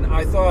one,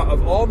 I thought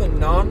of all the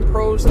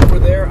non-pros that were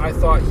there, I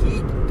thought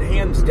he,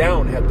 hands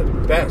down, had the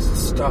best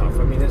stuff.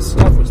 I mean, his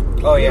stuff was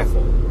beautiful. Oh, yeah.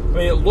 I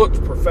mean, it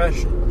looked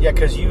professional. Yeah,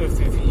 because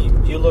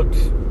if you looked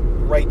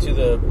right to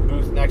the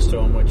booth next to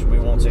him, which we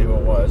won't say who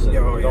it was, and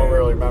we don't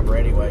really remember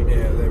anyway.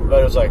 Yeah, they were.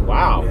 But it was like,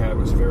 wow. Yeah, it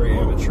was very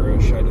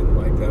amateurish. I didn't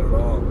like that at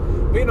all.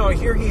 But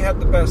here he had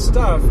the best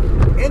stuff,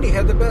 and he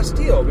had the best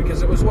deal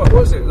because it was what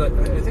was it? I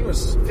think it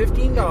was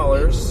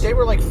 $15. They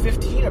were like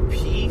 $15 a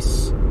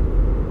piece.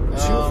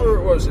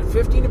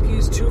 15 a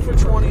piece, 2 for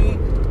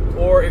 $20,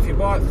 or if you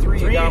bought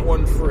 3, you got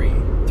one free.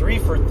 3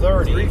 for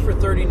 $30. 3 for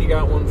 $30, and you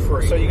got one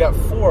free. So you got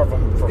 4 of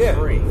them for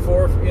free.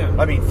 4 for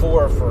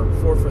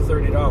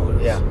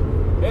 $30. Yeah.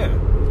 Yeah.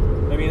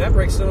 I mean, that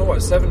breaks down to what,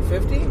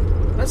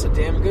 $7.50? That's a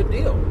damn good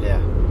deal. Yeah.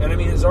 And I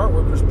mean, his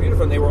artwork was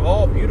beautiful, and they were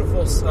all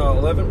beautiful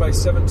 11 by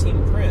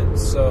 17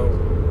 prints. So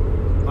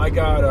I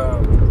got,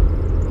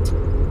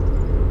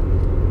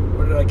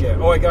 what did I get?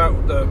 Oh, I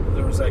got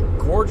there was that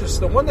gorgeous,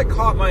 the one that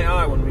caught my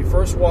eye when we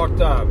first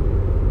walked up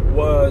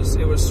was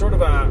sort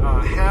of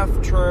a half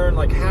turn,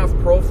 like half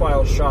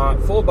profile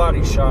shot, full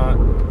body shot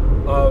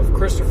of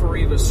Christopher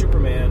Reeve as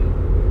Superman.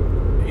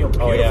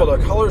 Beautiful. Oh, yeah.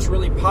 The colors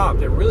really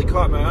popped. It really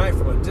caught my eye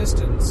from a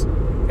distance.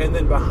 And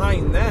then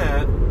behind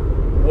that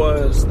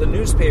was the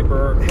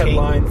newspaper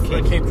headline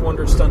for Cape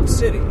Wonder Stunt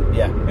City.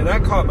 Yeah. And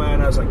that caught my eye,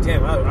 and I was like,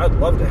 damn, I'd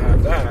love to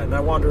have that. And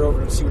I wandered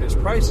over to see what his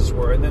prices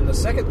were. And then the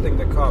second thing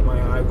that caught my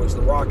eye was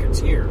the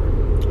Rocketeer.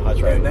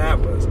 That's right. And that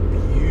was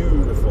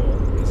beautiful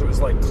because it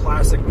was like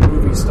classic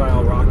movie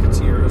style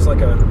Rocketeer. It was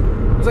like a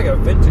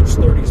vintage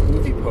 30s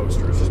movie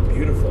poster. It was just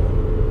beautiful.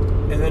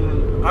 And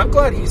then I'm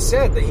glad he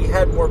said that he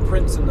had more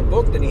prints in the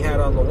book than he had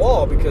on the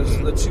wall because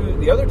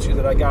the other two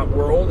that I got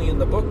were only in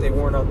the book; they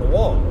weren't on the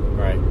wall.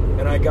 Right.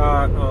 And I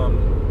got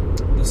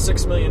the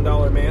 $6 Million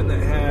Man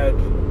that had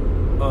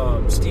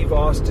Steve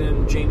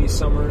Austin, Jamie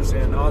Summers,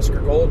 and Oscar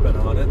Goldman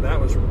on it.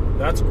 And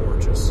that's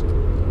gorgeous.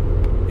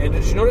 And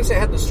did you notice it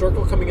had the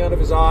circle coming out of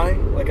his eye,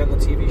 like on the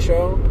TV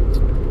show?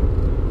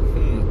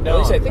 No, at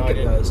least I think I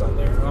it does on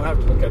there. I'll have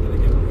to look at it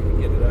again when we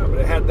can get it out. But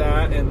it had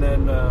that, and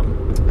then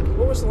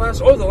what was the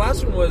last? Oh, the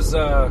last one was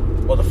the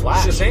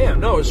Flash. Shazam.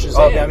 No, it was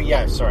Shazam. Oh, I mean,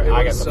 yeah. Sorry,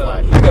 I got the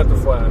Flash. You got the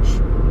Flash,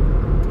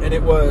 and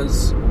it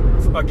was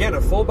again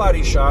a full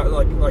body shot,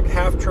 like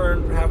half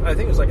turn. I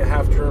think it was like a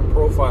half turn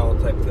profile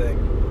type thing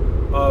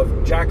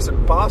of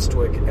Jackson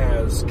Bostwick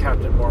as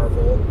Captain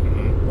Marvel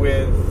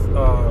with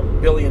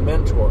Billy and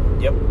Mentor.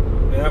 Yep.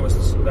 And that was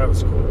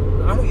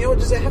cool.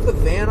 Does it have the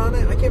van on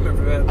it? I can't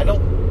remember that. I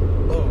don't.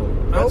 Oh,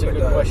 That's hope a it good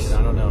does. question.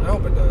 I don't know. I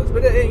hope it does.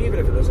 But even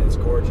if it doesn't, it's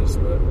gorgeous.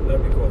 But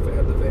that'd be cool if it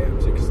had the van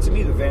too. Because to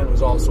me, the van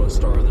was also a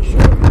star of the show. You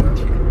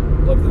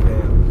know? Love the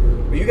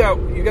van. But you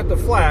got the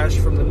Flash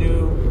from the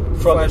new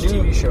Flash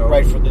TV show,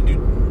 right?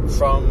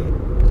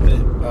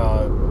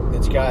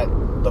 It's got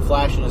the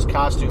Flash in his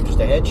costume, just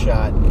a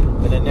headshot,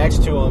 and then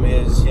next to him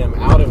is him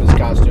out of his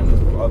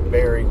costume of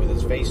Barry with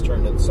his face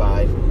turned to the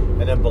side,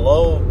 and then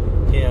below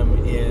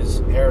him is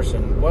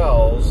Harrison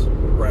Wells,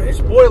 right?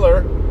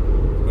 Spoiler,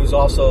 who's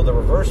also the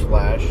Reverse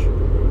Flash,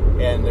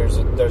 and there's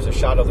a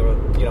shot of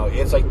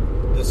it's like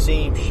the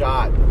same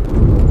shot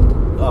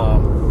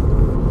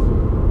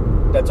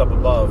that's up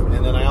above,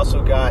 and then I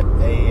also got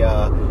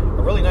a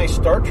really nice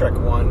Star Trek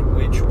one,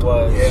 which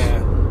was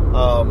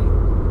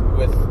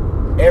with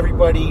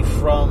everybody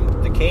from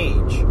the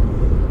Cage.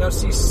 Now,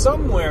 see,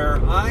 somewhere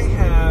I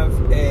have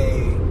who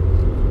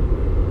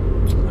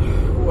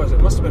was it?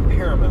 It must have been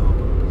Paramount.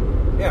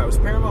 Yeah, it was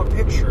Paramount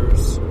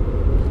Pictures.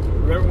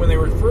 Remember when they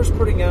were first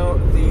putting out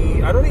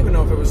I don't even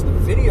know if it was the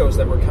videos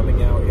that were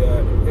coming out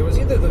yet. It was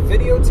either the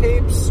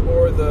videotapes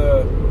or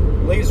the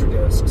laser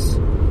discs.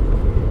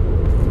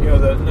 You know,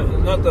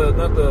 not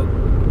the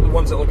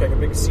ones that look like a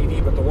big CD,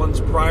 but the ones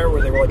prior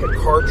where they were like a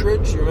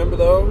cartridge. You remember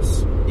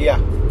those? Yeah.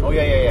 Oh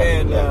yeah.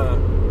 And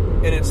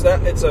it's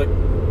a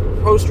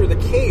poster of the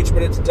Cage,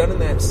 but it's done in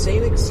that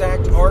same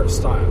exact art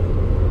style.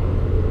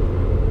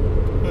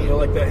 You know,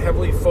 like that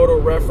heavily photo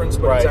reference,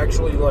 but it's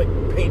actually like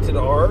painted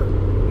art.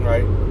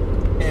 Right.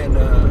 And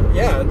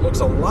it looks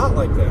a lot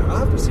like that. I'll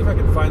have to see if I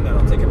can find that.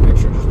 I'll take a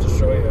picture just to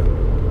show you,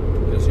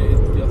 because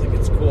you'll think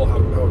it's cool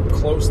how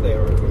close they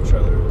are to each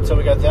other. So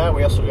we got that.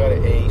 We also got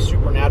a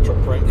Supernatural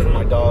print for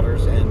my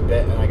daughters, and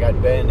I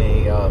got Ben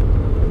a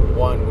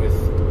one with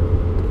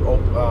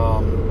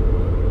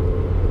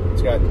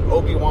it's got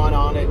Obi-Wan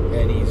on it, and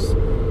I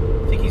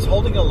think he's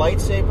holding a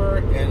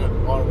lightsaber, and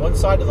on one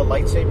side of the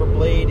lightsaber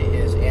blade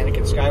is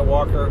Anakin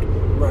Skywalker,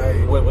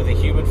 right, with a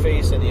human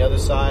face, and the other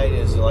side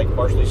is like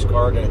partially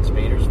scarred, and it's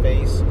Vader's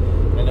face.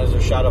 And there's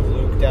a shot of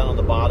Luke down on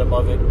the bottom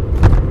of it.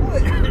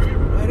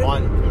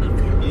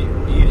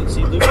 You didn't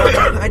see Luke?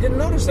 I didn't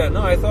notice that.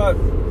 No, I thought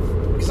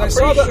because I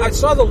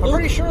saw the Luke. I'm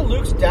pretty sure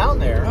Luke's down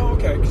there. Oh,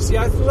 okay. Because see,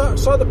 I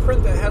saw the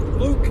print that had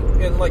Luke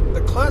in like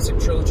the classic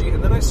trilogy,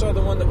 and then I saw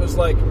the one that was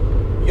like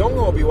young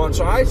Obi-Wan.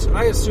 So I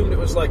assumed it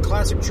was like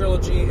classic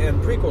trilogy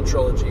and prequel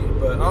trilogy.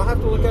 But I'll have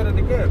to look at it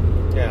again.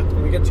 Yeah.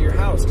 When we get to your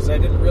house, because I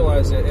didn't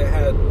realize it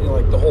had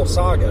like the whole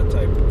saga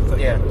type thing.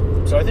 Yeah.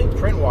 So I think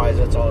print-wise,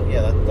 that's all.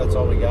 Yeah, that's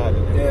all we got.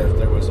 And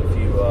there was a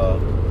few.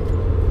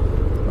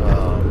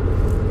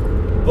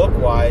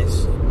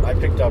 Book-wise, I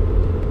picked up.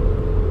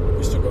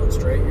 You're still going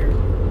straight here?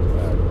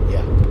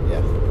 Yeah.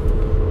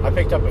 I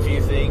picked up a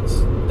few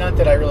things. Not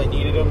that I really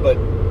needed them, but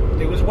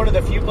it was one of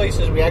the few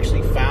places we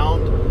actually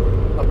found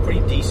a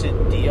pretty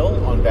decent deal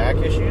on back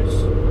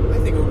issues. I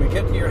think when we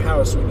get to your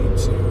house, we need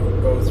to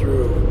go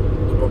through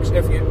the books.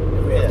 If we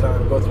have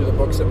time, go through the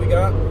books that we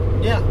got.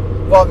 Yeah.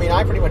 Well, I mean,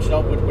 I pretty much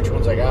know which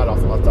ones I got off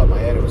the top of my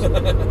head. It was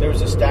there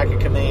was a stack of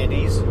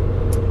Commandees.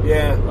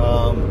 Yeah.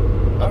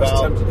 I was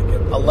tempted to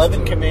get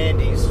 11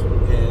 Commandees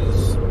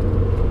is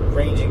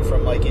ranging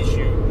from like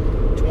issue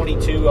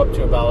 22 up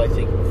to about, I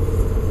think,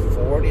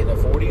 40 in the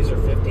 40s or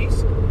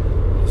 50s.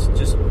 It's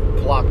just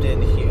plopped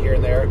in here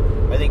and there.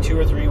 I think 2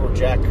 or 3 were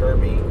Jack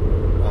Kirby.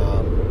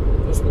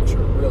 Those books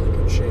are in really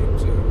good shape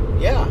too.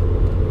 Yeah.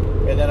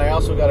 And then I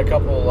also got a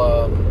couple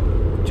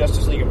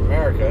Justice League of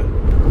America,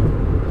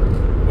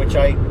 which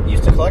I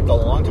used to collect a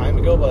long time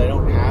ago, but I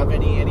don't have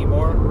any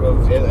anymore.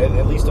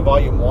 At least the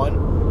volume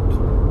 1.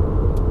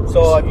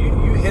 So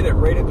you hit it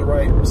right at the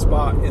right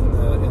spot in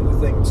the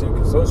thing too,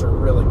 because those are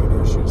really good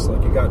issues.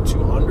 Like you got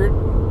 200,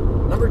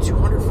 number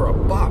 200 for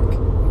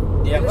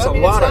 $1. Yeah, there's a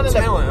lot of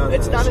talent on that.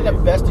 It's not in the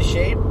best of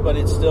shape, but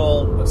it's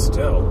still. But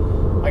still,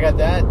 I got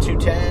that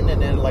 210, and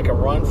then like a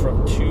run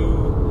from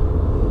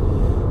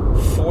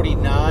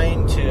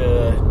 249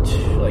 to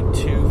like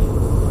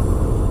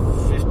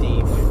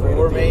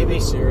 254 maybe.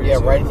 Series, yeah,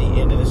 right at the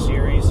end of the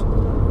series,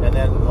 and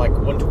then like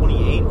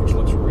 128, which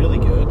looks really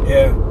good.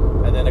 Yeah.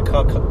 And then a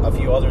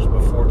few others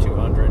before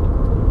 200.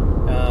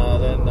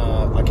 Then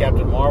a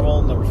Captain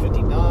Marvel, number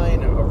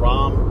 59, a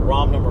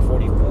ROM number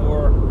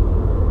 44,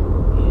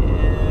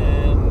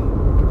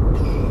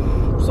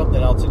 and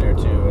something else in there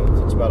too.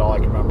 That's about all I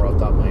can remember off the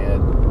top of my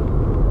head.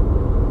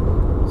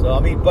 So, I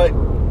mean, but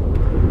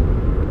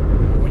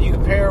when you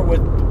compare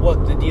with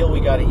what the deal we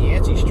got at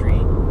Yancey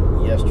Street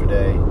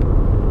yesterday,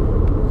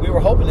 we were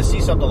hoping to see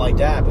something like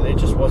that, but it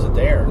just wasn't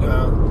there.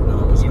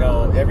 No, it was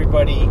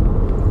everybody,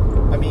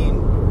 I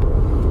mean...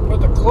 But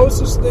the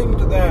closest thing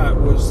to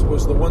that was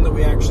the one that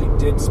we actually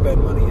did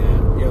spend money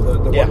at. You know,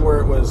 the one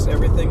where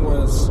everything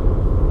was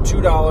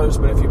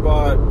 $2, but if you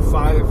bought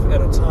 5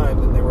 at a time,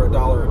 then they were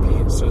 $1 a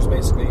piece. So it's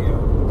basically a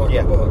book.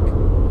 Yep.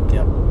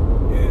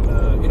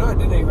 And it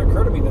didn't even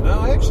occur to me that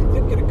I actually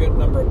did get a good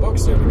number of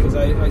books there, because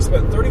I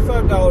spent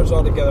 $35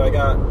 altogether. I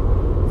got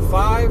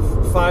 5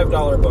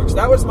 $5 books.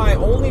 That was my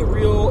only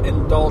real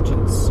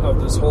indulgence of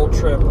this whole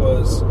trip.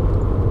 Was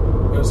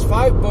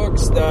 5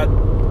 books that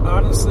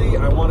honestly,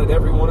 I wanted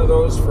every one of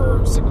those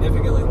for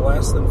significantly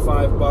less than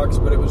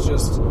 $5, but it was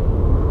just,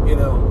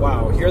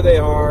 wow, here they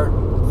are,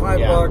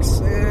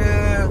 $5,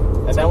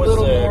 and that was a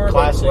little the more,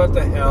 classic. what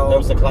the hell? That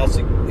was the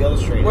classic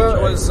illustrated. Well,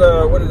 it right? was,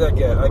 what did I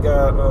get? I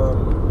got,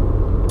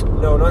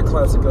 no, not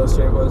Classic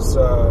Illustrated, it was,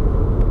 God,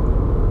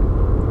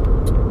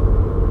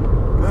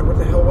 what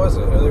the hell was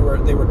it?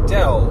 They were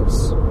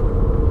Dells.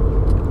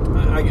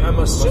 I'm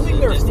assuming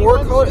they're Disney four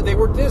ones? color. They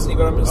were Disney,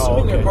 but I'm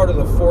assuming okay. they're part of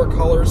the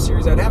 4-color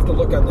series. I'd have to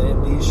look on the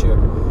Indonesia,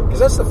 because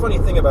that's the funny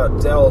thing about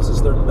Dells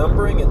is their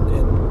numbering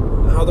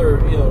and how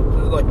they're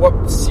like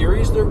what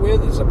series they're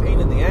with is a pain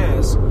in the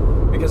ass,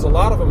 because a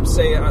lot of them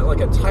say like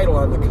a title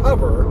on the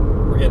cover.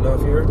 We're getting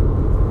off here,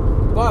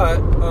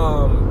 but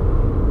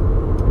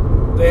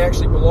they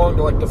actually belong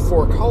to like the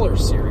 4-color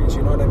series.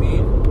 You know what I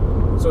mean?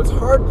 So it's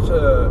hard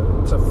to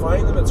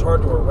find them. It's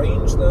hard to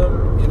arrange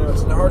them.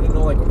 It's hard to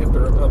know like if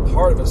they're a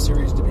part of a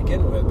series to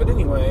begin with. But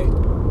anyway,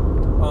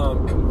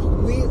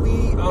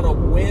 completely on a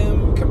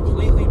whim,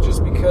 completely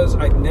just because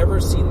I'd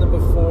never seen them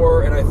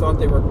before and I thought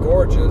they were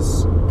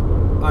gorgeous,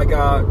 I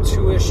got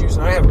 2 issues,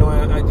 and I have no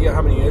idea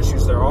how many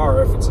issues there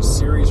are, if it's a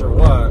series or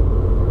what.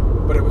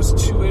 But it was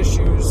 2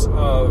 issues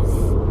of,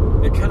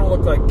 it kind of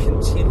looked like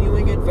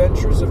continuing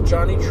adventures of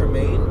Johnny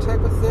Tremaine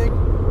type of thing.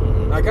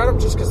 I got them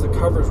just because the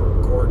covers were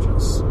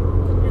gorgeous.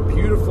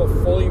 Beautiful,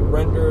 fully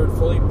rendered,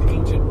 fully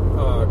painted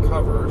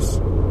covers.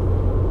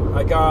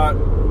 I got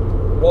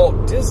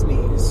Walt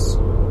Disney's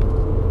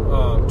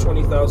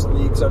 20,000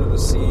 Leagues Under the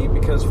Sea,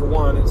 because for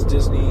one, it's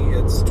Disney,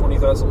 it's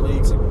 20,000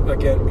 Leagues,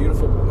 again,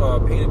 beautiful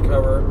painted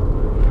cover.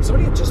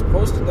 Somebody had just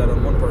posted that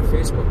on one of our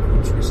Facebook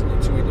groups recently,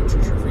 too, either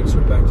True True Freaks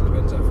or Back to the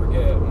Bins, I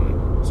forget.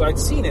 So I'd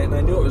seen it, and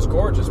I knew it was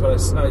gorgeous, but I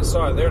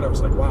saw it there, and I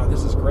was like, wow,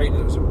 this is great, and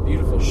it was in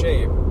beautiful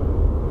shape.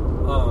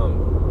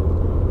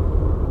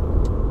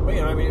 But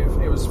I mean,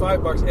 it was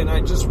 $5, and I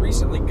just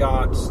recently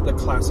got the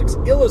Classics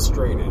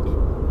Illustrated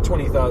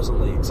 20,000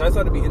 Leagues. I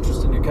thought it'd be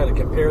interesting to kind of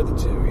compare the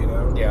two,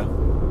 Yeah.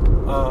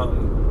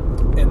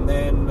 And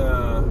then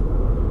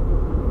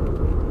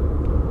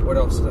what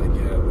else did I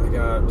get?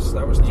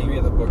 That was 3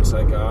 of the books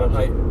I got.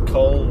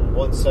 Cull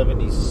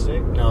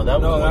 176. No,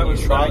 that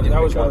was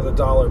that was one of the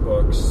dollar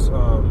books.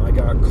 I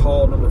got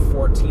Cull number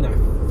 14. I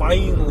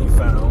finally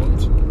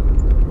found.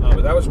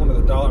 But that was one of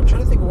the dollar. I'm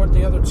trying to think of what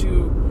the other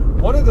two.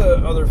 One of the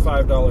other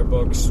 $5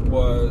 books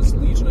was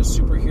Legion of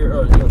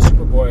Superhero, or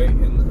Superboy.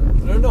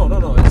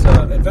 No. It's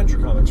Adventure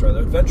Comics,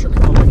 rather. Adventure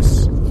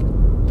Comics.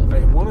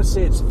 I want to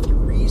say it's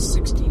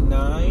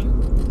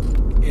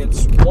 $3.69.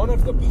 It's one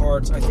of the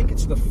parts. I think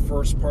it's the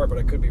first part, but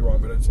I could be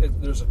wrong. But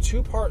there's a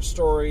 2-part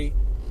story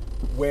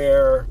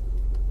where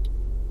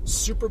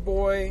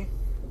Superboy,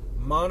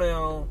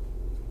 Mon-El,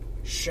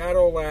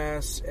 Shadow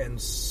Lass, and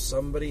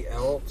somebody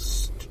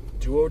else,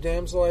 Duo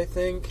Damsel, I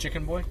think,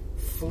 Chicken Boy,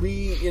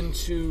 flee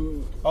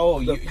into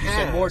the past you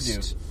said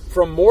Mordu.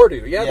 From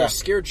Mordu. Yeah, Yeah, they're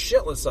scared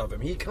shitless of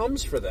him. He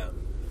comes for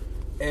them.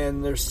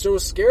 And they're so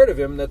scared of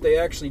him that they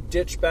actually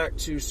ditch back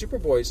to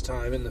Superboy's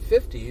time in the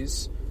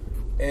 50s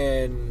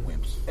and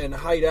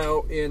hide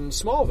out in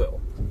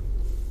Smallville.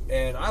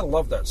 And I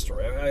love that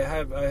story. I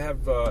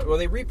have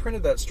they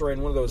reprinted that story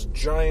in one of those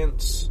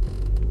giant,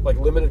 like,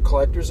 limited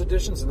collector's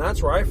editions, and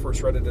that's where I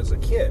first read it as a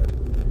kid.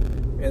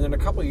 And then a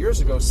couple of years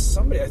ago,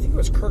 somebody, I think it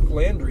was Kirk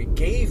Landry,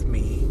 gave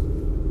me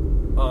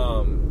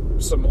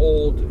some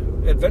old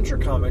adventure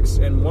comics,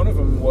 and one of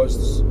them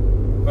was,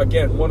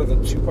 again, one of the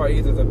 2-part,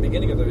 either the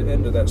beginning or the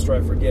end of that story,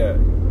 I forget.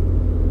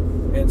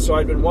 And so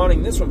I'd been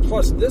wanting this one,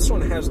 plus this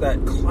one has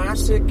that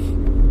classic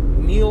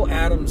Neil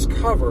Adams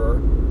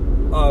cover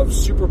of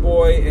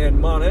Superboy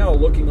and Mon-El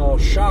looking all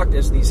shocked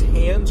as these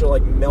hands are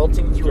like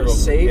melting through a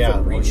safe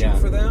and reaching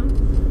for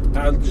them.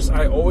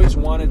 I always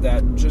wanted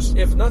that. Just,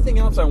 if nothing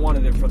else, I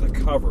wanted it for the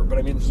cover. But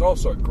I mean, it's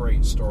also a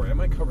great story. I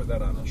might cover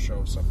that on a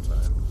show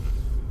sometime.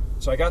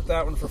 So I got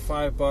that one for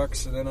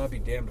 $5, and then I'll be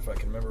damned if I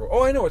can remember.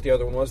 Oh, I know what the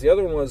other one was. The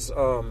other one was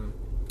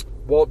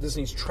Walt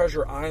Disney's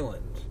Treasure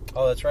Island.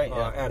 Oh, that's right.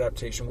 Yeah.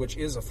 Adaptation, which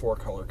is a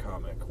 4-color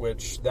comic.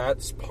 Which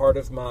that's part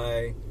of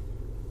my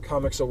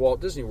Comics of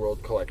Walt Disney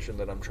World collection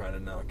that I'm trying to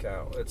knock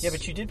out. Yeah,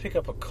 but you did pick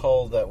up a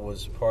Cull that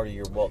was part of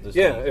your Walt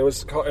Disney. Yeah,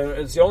 it's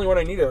the only one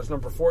I needed. It was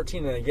number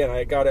 14, and again,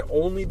 I got it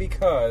only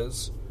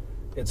because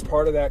it's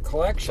part of that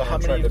collection I'm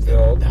trying to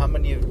build. How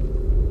many of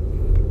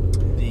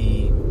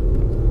the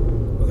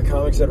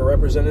comics that are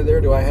represented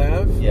there do I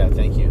have? Yeah,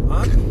 thank you.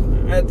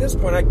 At this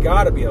point, I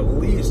got to be at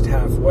least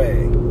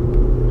halfway.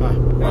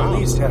 At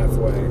least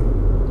halfway.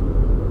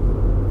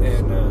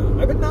 And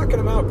I've been knocking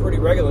them out pretty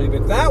regularly,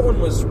 but that one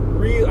was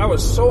real. I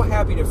was so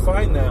happy to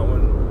find that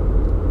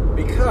one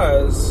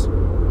because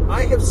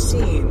I have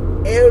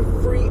seen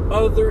every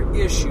other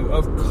issue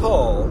of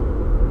Cull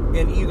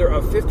in either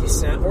a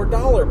 50-cent or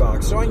dollar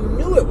box, so I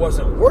knew it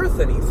wasn't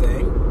worth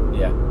anything.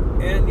 Yeah.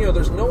 And,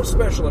 there's no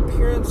special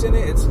appearance in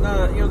it. It's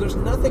not, there's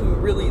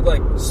nothing really,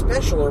 like,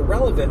 special or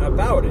relevant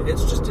about it.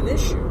 It's just an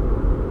issue.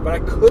 But I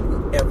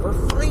couldn't ever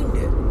find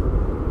it.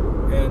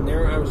 And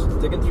there I was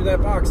digging through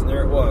that box, and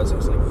there it was. I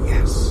was like,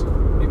 yes.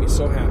 Made me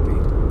so happy.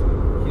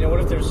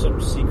 What if there's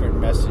some secret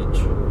message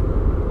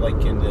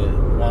like in the,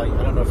 well,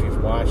 I don't know if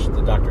you've watched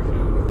the Doctor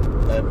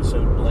Who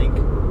episode Blink.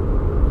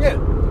 Yeah,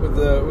 with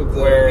the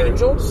Where-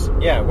 angels.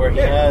 Yeah, where he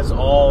Yeah. has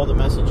all the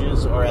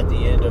messages are at the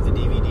end of the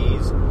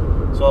DVDs.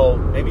 So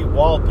maybe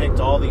Walt picked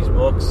all these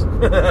books,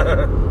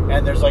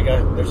 and there's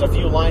a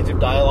few lines of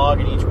dialogue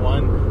in each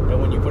one,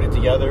 and when you put it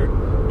together,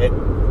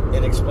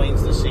 it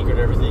explains the secret of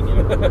everything.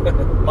 You know?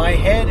 My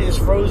head is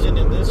frozen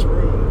in this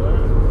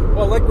room.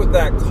 Well, like with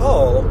that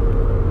call,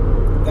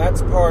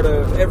 that's part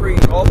of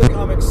all the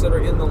comics that are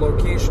in the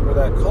location where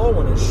that call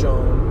one is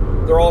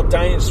shown. They're all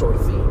dinosaur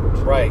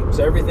themed, Right.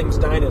 so everything's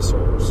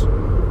dinosaurs,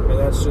 and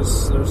that's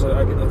just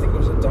I think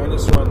there's a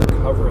dinosaur on the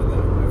cover of that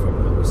one, if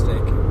I'm not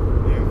mistaken.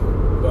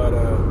 But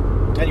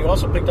And you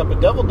also picked up a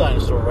devil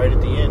dinosaur right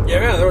at the end.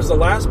 yeah, that was the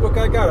last book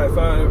I got. I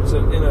found it was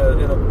in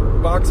a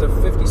box of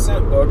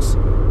 50-cent books.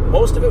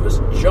 Most of it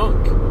was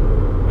junk,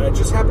 and I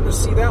just happened to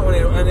see that one,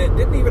 and it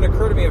didn't even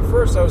occur to me at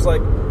first. I was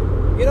like,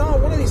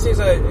 one of these days,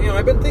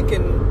 I've been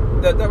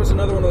thinking that was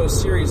another one of those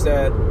series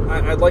that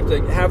I'd like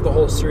to have the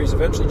whole series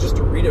eventually, just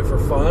to read it for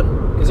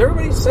fun, because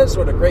everybody says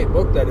what a great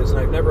book that is, and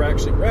I've never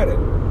actually read it.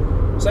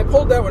 So I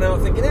pulled that one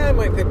out thinking, I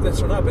might pick this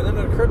one up. And then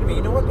it occurred to me,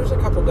 you know what, there's a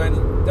couple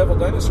devil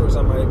dinosaurs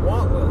on my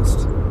want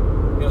list,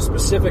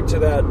 specific to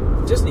that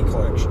Disney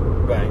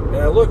collection. Right. And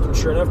I looked, and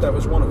sure enough, that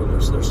was one of them.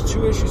 There's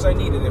 2 issues I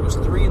needed. It was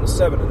 3 and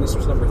 7, and this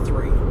was number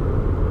 3.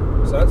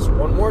 So that's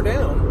one more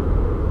down.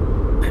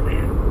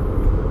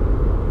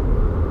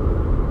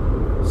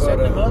 Set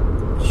them up.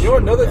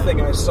 Another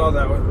thing I saw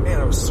that one,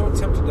 man, I was so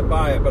tempted to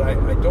buy it, but I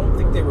don't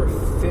think they were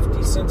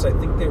 50 cents. I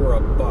think they were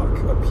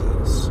 $1 a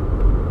piece.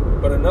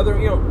 But another,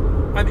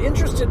 I'm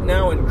interested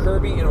now in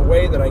Kirby in a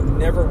way that I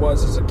never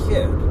was as a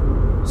kid.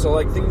 So,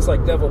 like, things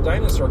like Devil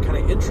Dinosaur kind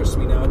of interest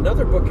me now.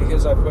 Another book of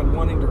his I've been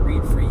wanting to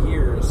read for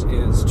years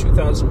is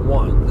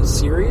 2001, the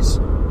series,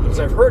 because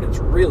I've heard it's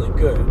really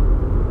good.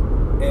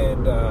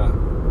 And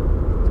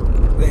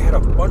they had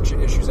a bunch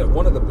of issues. At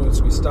one of the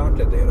booths we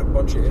stopped at, they had a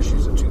bunch of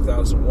issues of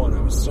 2001.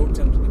 I was so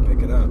tempted to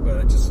pick it up, but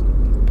I just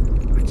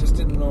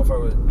didn't know if I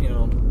would,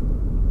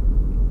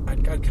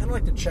 I'd kind of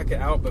like to check it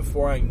out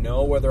before I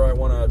know whether I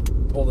want to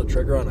pull the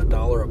trigger on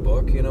 $1 a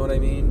book, you know what I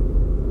mean?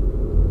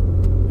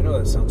 I know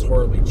that sounds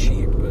horribly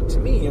cheap, but to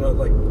me,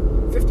 like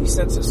 50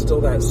 cents is still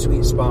that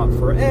sweet spot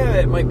for,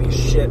 it might be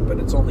shit, but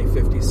it's only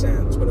 50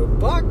 cents. But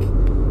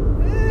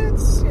 $1,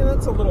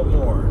 it's a little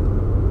more.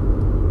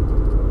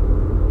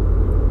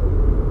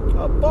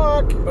 $1.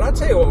 But I'll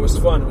tell you what was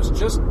fun was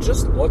just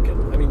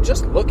looking. I mean,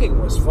 just looking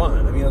was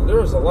fun. I mean, there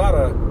was a lot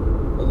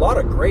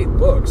of great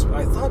books.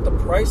 I thought the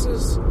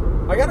prices,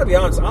 I gotta be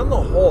honest, on the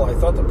whole, I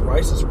thought the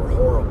prices were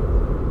horrible.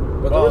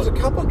 But there was a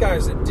couple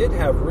guys that did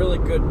have really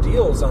good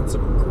deals on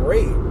some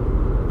great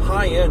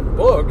high-end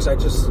books. I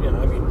just,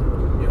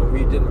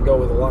 we didn't go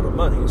with a lot of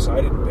money, so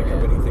I didn't pick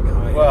up anything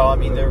high-end. Well, I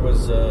mean, there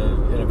was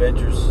an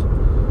Avengers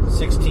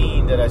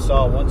 16 that I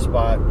saw one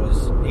spot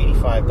was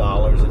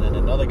 $85, and then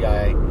another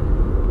guy,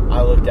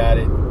 I looked at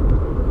it.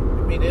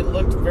 I mean, it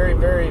looked very,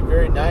 very,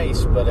 very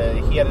nice, but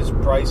he had his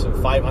price of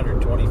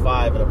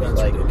 $525, and I was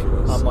That's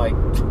ridiculous. I'm like,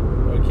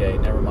 okay,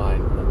 never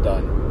mind, I'm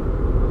done.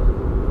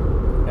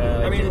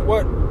 I mean,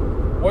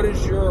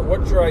 what's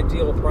your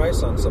ideal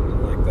price on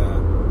something like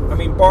that? I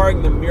mean,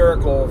 barring the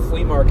miracle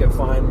flea market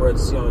find where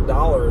it's $1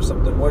 or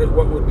something, what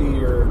would be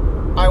your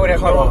I would have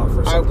cutoff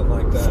or something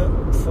like that?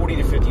 $40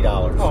 to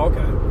 $50. Oh,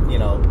 okay.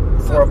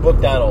 For a book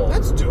that old.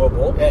 That's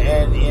doable.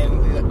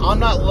 And I'm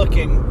not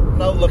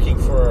looking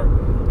for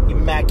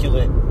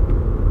immaculate.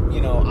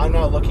 I'm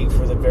not looking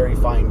for the very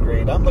fine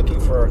grade. I'm looking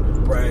for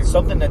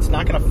something that's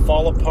not going to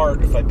fall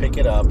apart if I pick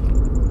it up.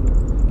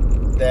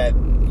 That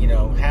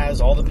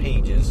has all the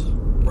pages.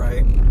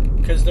 Right.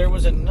 Because there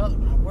was another.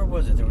 Where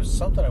was it? There was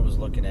something I was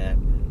looking at.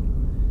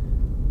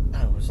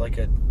 It was like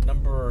a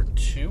number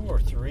 2 or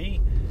 3,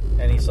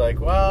 and he's like,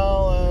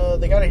 "Well,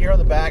 they got it here on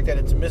the back that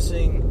it's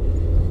missing."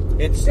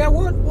 It's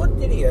What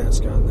did he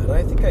ask on that?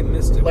 I think I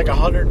missed it. like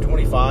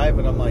 125,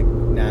 and I'm like,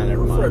 nah,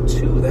 never for a mind.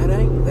 2, that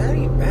ain't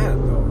bad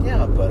though.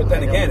 Yeah, but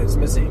then again, it's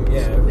missing.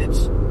 Yeah,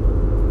 it's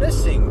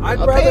missing. I'd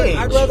a rather page.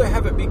 I'd rather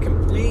have it be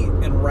complete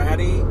and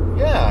ratty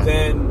Yeah.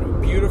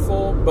 than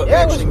beautiful, but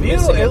Yeah, it was actually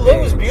beautiful. missing a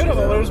It was page,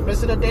 beautiful. you know? It was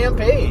missing a damn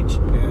page,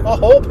 Yeah. a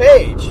whole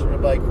page.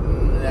 I'm like,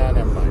 nah,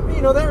 never mind.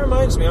 That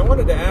reminds me, I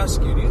wanted to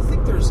ask you, do you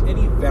think there's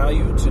any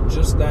value to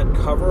just that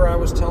cover I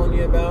was telling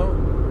you about?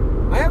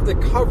 I have the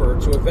cover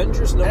to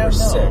Avengers number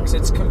 6.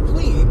 It's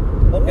complete,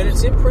 and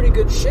it's in pretty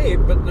good shape,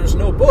 but there's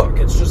no book.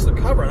 It's just the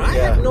cover. And I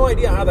have no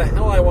idea how the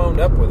hell I wound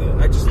up with it.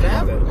 I just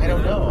have it. I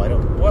don't know. I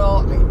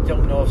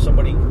don't know if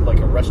somebody, like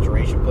a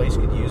restoration place,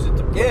 could use it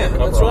to put the cover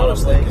that's what on I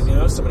was a place.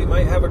 thinking. Somebody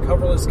might have a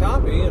coverless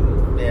copy,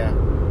 and Yeah.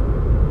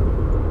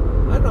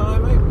 I don't know, I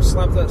might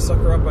slap that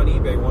sucker up on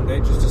eBay one day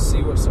just to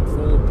see what some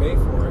fool would pay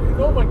for it.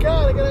 Oh my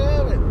God, I gotta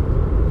have it.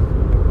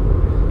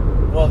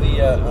 Well,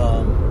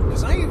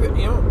 Because I even,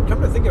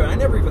 come to think of it, I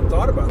never even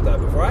thought about that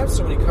before. I have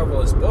so many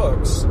coverless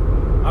books.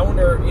 I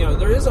wonder,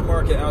 there is a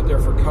market out there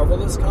for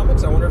coverless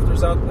comics. I wonder if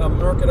there's a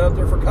market out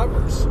there for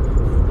covers.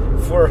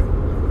 for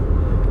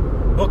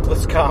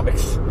bookless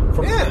comics.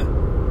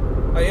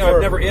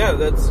 For-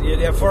 You'd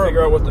have to for-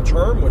 figure out what the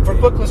term would For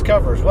be. bookless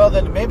covers. Well,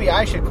 then maybe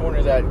I should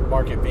corner that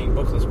market being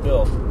bookless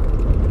Bill.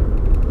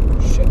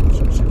 Shit.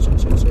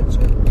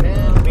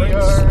 And we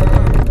are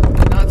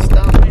not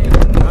stopping.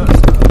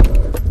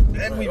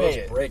 And we made Those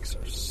it. brakes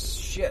are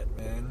shit,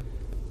 man.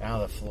 Now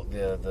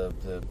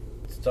the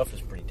stuff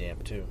is pretty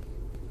damp too.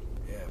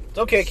 Yeah. It's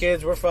okay,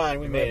 kids. We're fine.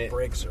 We made it.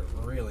 Brakes are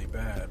really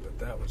bad, but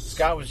that was...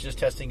 Scott was just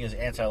testing his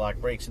anti-lock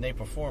brakes, and they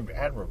performed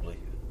admirably.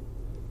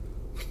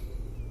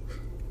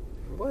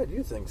 Why do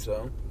you think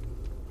so?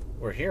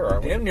 We're here,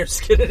 aren't we? Damn near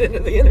skidded into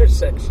the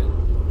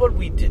intersection. But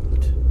we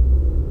didn't.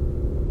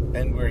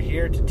 And we're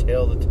here to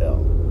tell the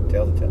tale.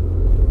 Tell the tale.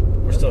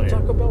 We're still here.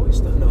 Taco Bell we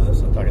still... No,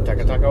 that's not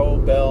Taco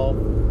Bell.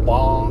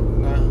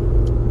 Bong.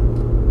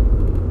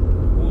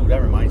 Ooh,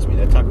 that reminds me.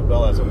 That Taco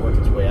Bell hasn't worked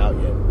its way out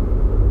yet.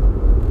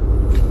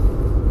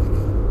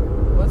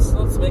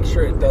 Let's make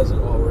sure it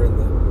doesn't while we're in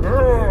the...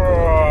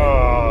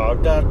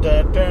 Dun,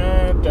 dun,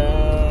 dun,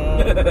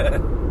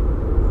 dun.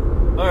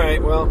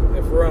 Alright, well,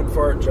 if we're on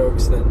fart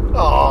jokes, then...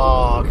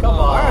 Oh, come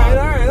on. All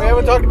right. We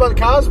haven't talked about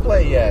the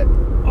cosplay yet.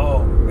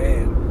 Oh,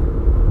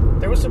 man.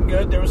 There was some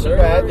good, there was some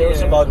bad, there was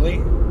some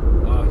ugly.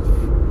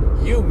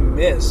 You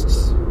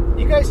missed.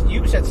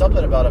 You said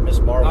something about a Miss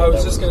Marvel. I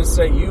was just going to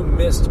say, you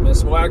missed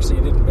Miss... Well, actually,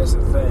 you didn't miss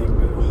a thing,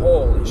 but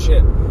holy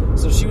shit.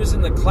 So she was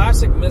in the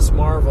classic Miss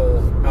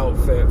Marvel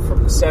outfit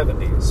from the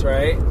 70s,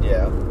 right?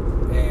 Yeah.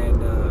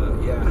 And,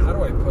 how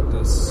do I put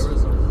this? There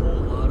was a whole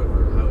lot of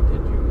her. How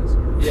did you miss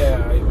her?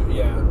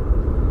 Yeah.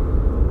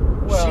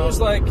 Well, she was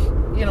like...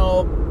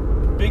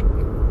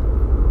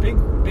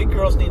 big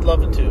girls need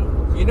loving too.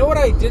 You know what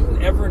I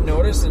didn't ever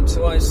notice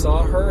until I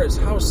saw her is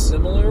how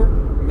similar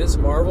Miss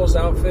Marvel's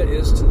outfit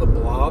is to the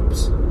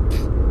Blob's.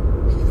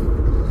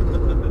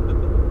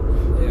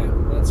 Yeah,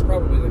 that's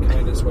probably the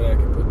kindest way I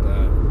could put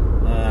that.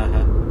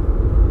 Uh-huh.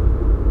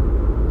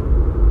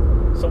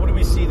 So what do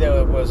we see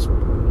that was,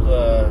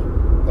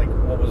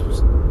 what was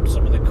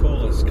some of the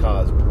coolest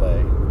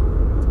cosplay?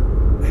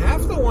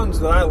 Half the ones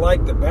that I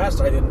liked the best,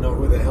 I didn't know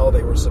who the hell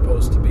they were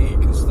supposed to be,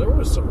 because there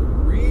was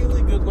some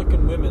really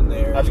good-looking women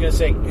there. I was going to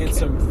say, in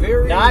some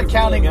very not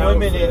counting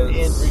women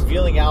in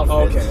revealing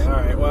outfits. Okay, all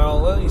right. Well,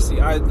 let me see.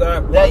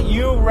 That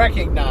you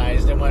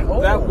recognized and went,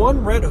 oh. That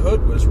one Red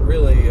Hood was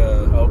really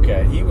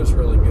okay. He was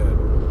really good.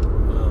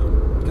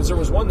 Because there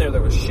was one there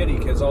that was shitty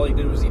because all he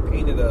did was he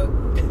painted a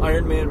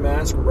Iron Man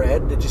mask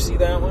red. Did you see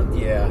that one?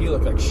 Yeah. He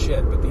looked like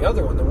shit. But the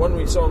other one, the one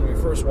we saw when we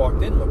first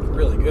walked in, looked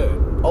really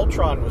good.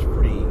 Ultron was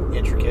pretty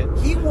intricate.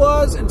 He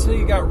was until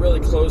you got really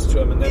close to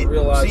him and then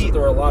realized that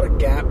there were a lot of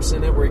gaps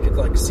in it where you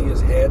could see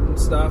his head and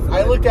stuff. And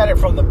I looked at it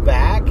from the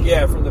back.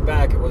 Yeah, from the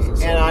back it wasn't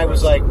so and I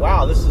was like,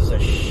 wow, this is a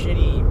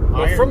shitty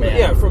Iron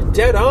Man. From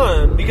dead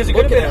on. Because it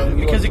could have been.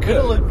 Because it could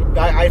have looked.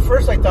 At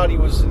first I thought he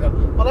was.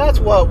 Well, that's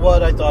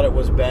what I thought it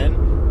was,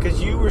 Ben. Because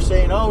you were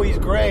saying, oh, he's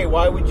gray.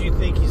 Why would you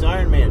think he's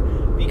Iron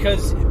Man?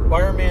 Because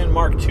Iron Man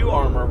Mark II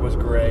armor was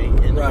gray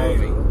in the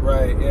movie.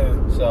 Right, yeah.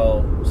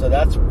 So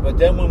that's... But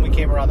then when we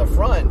came around the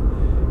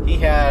front, he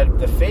had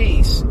the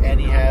face and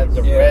he had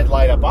the red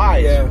light-up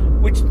eyes. Yeah.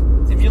 Which,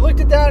 if you looked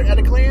at that at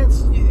a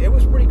glance, it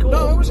was pretty cool.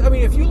 No, it was... I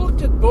mean, if you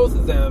looked at both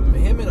of them,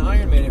 him and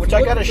Iron Man... Which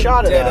I got a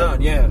shot of that.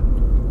 Yeah.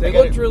 They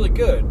looked really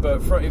good,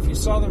 but if you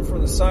saw them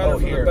from the side or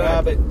from the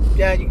back... but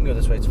yeah, you can go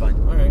this way. It's fine.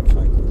 All right,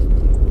 fine.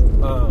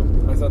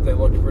 I thought they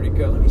looked pretty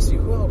good. Let me see,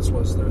 who else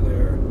was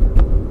there?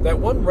 That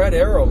one Red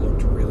Arrow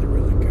looked really,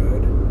 really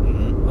good.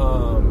 Mm-hmm.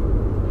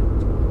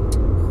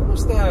 Who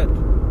was that?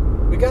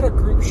 We got a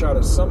group shot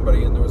of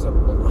somebody, and there was a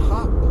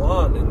hot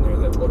blonde in there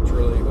that looked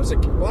really... Was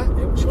it black?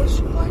 Was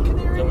she Black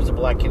Canary? There was a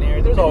Black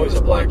Canary. There's always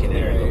a Black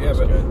Canary. Yeah,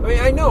 but I mean,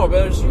 I know, but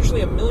there's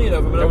usually a million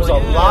of them. And there was a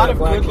lot of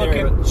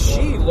good-looking...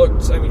 She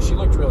looked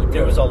really good.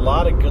 There was a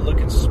lot of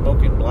good-looking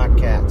smoking black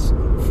cats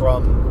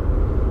from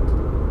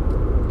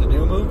the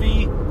new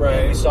movie. Right.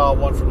 And we saw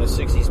one from the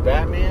 60s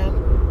Batman,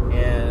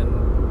 and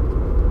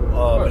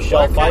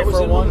Michelle Pfeiffer was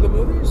in one of the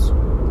movies?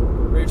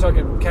 Or are you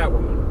talking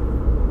Catwoman?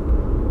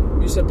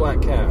 You said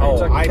Black Cat. Are you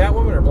talking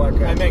Catwoman or Black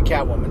Cat? I meant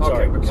Catwoman.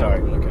 Sorry. Okay,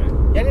 Sorry. Okay.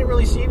 Yeah, I didn't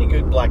really see any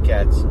good black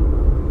cats.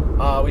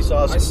 I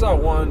saw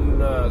one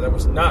that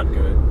was not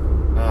good.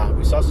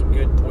 We saw some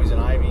good Poison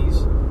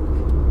Ivies.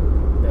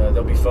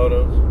 There'll be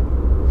photos.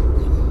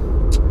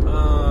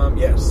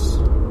 Yes.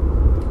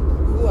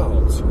 Who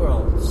else?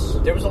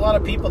 There was a lot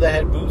of people that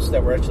had booths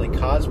that were actually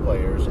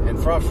cosplayers, and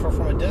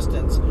from a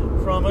distance,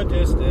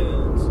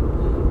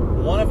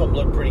 one of them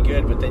looked pretty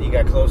good, but then you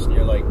got close and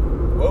you're like,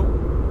 whoa,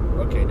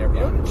 okay, never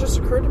mind. You know, it just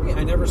occurred to me,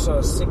 I never saw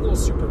a single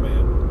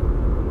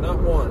Superman. Not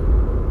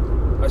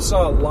one. I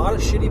saw a lot of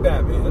shitty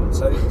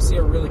Batmans. I didn't see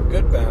a really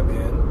good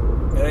Batman.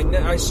 And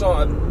I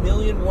saw a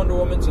million Wonder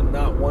Womans and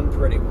not one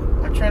pretty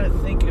one. I'm trying to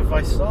think if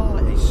I saw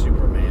a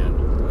Superman.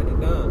 I did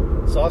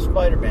not. Saw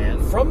Spider-Man.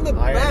 From the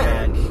Iron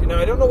back. Man. You know,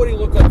 I don't know what he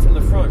looked like from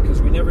the front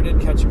because we never did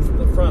catch him from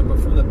the front.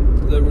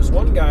 But there was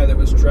one guy that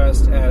was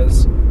dressed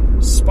as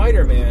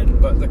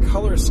Spider-Man, but the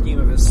color scheme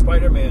of his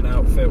Spider-Man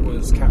outfit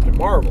was Captain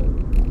Marvel.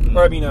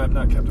 Or I mean,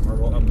 not Captain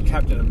Marvel.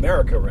 Captain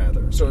America,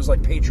 rather. So it was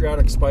like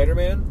patriotic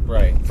Spider-Man.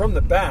 Right. From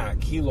the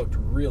back, he looked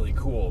really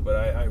cool, but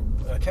I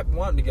kept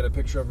wanting to get a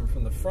picture of him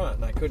from the front,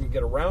 and I couldn't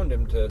get around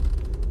him to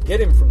get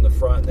him from the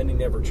front, and then he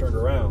never turned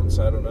around,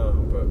 so I don't know.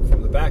 But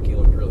from the back, he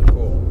looked really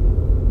cool.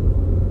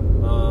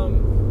 God,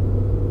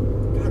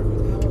 who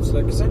the hell was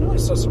that? Because I know I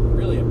saw some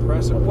really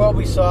impressive... Well,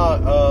 we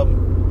saw,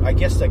 I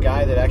guess the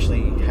guy that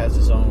actually has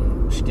his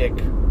own shtick,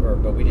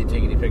 but we didn't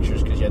take any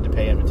pictures because you had to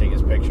pay him to take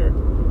his picture.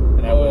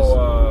 And that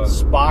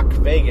was Spock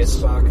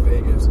Vegas. Spock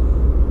Vegas.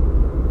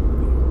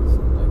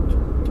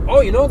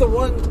 Oh, you know the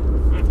one...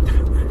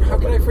 How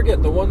can I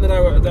forget? The one that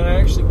I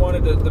actually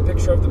wanted the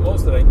picture of the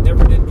most that I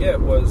never did get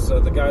was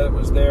the guy that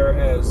was there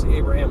as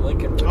Abraham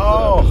Lincoln with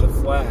the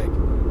flag.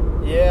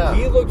 Yeah.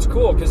 He looked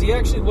cool because he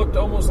actually looked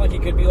almost like he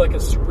could be like a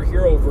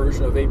superhero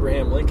version of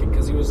Abraham Lincoln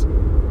because he was...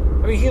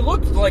 I mean, he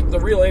looked like the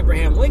real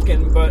Abraham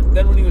Lincoln, but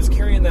then when he was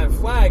carrying that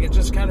flag, it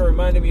just kind of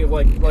reminded me of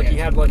like he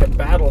had like a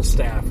battle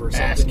staff or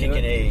something.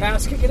 Ass-kicking Abe.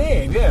 Ass-kicking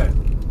Abe, yeah.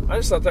 I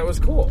just thought that was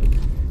cool.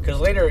 Because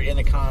later in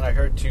the con, I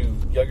heard two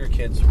younger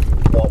kids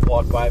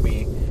walk by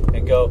me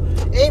and go,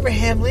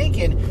 Abraham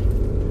Lincoln?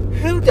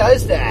 Who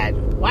does that?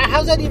 Why?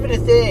 How's that even a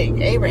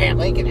thing? Abraham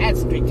Lincoln?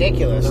 That's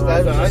ridiculous. No,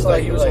 I thought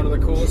he was one of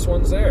the coolest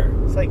ones there.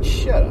 It's like,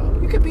 shut up.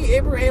 You could be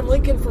Abraham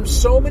Lincoln from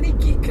so many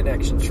geek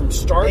connections, from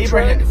Star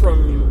Trek,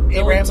 from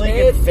Abraham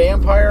Lincoln,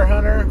 Vampire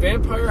Hunter.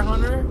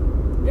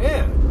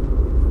 Yeah.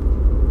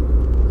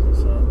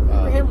 So,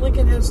 Abraham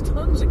Lincoln has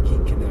tons of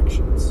geek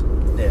connections.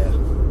 Yeah.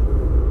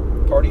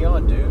 Party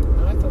on, dude.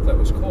 I thought that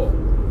was cool.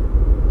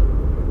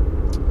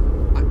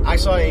 I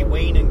saw a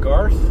Wayne and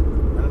Garth. I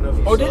don't know if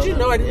you saw did you? that.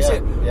 No, I didn't see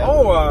it.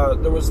 Yeah.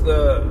 There was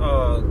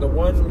the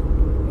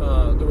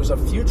one. There was a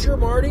future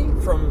Marty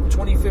from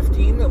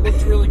 2015 that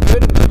looked really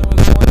good, and then there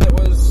was one that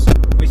was.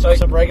 We saw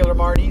some regular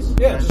Martys.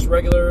 Yeah, just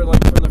regular,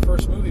 like from the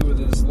first movie with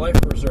his life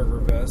preserver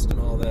vest and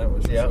all that,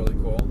 which was really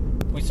cool.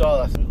 We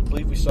saw. I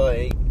believe we saw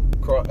a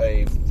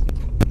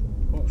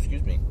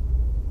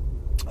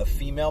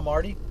female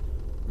Marty.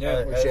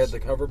 Yeah, where she had the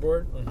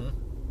hoverboard.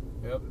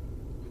 Mm-hmm. Yep.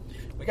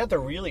 We got there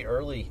really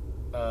early.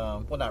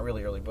 Well, not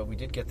really early, but we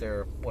did get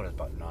there,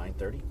 about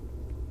 9:30?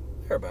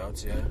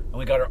 Thereabouts, yeah. And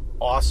we got our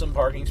awesome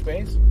parking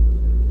space.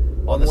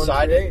 On the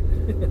side,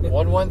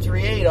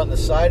 1138 on the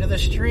side of the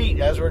street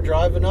as we're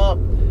driving up.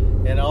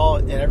 And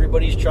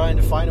everybody's trying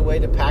to find a way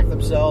to pack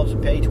themselves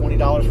and pay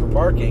 $20 for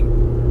parking.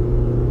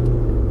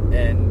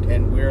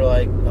 And we're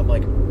like, I'm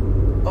like,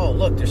 oh,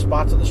 look, there's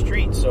spots on the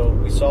street. So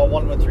we saw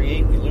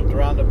 1138, we looped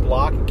around the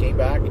block and came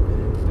back.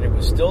 And it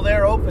was still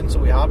there open, so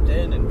we hopped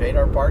in and paid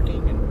our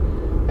parking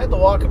and had to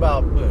walk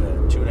about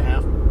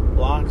 2.5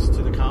 blocks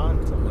to the con.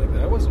 Something like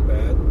that. It wasn't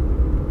bad.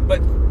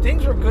 But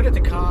things were good at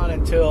the con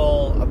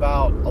until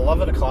about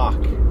 11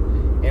 o'clock.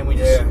 And we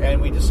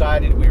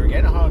decided we were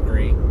getting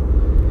hungry.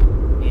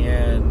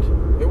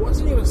 And it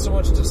wasn't even so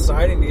much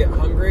deciding to get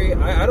hungry.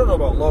 I don't know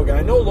about Logan.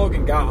 I know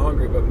Logan got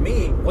hungry, but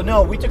me... Well,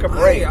 no, we took a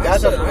break. I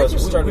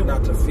just started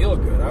not to feel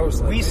good. I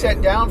was like... We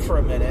sat down for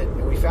a minute,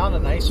 and we found a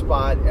nice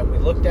spot, and we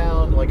looked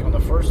down, like, on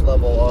the first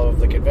level of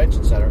the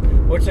convention center,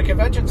 which the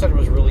convention center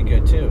was really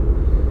good, too.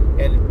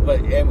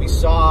 And we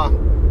saw,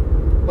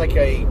 like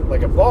a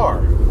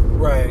bar...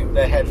 Right.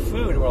 That had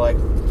food, and we're like,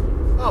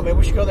 oh, maybe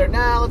we should go there.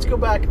 Nah, let's go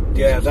back and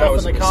do some that stuff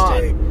was in the a con.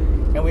 mistake.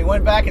 And we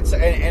went back,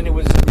 and it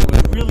was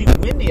really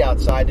windy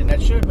outside, and that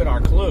should have been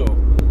our clue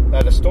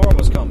that a storm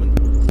was coming.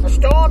 A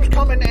storm's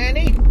coming,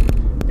 Annie!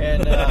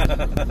 And,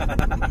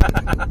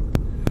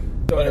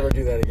 don't ever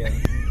do that again.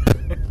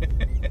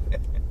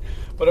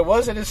 But it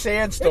wasn't a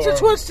sandstorm. It's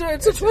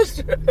a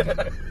twister!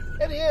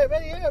 Eddie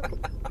up.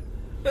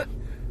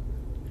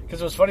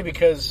 Because it was funny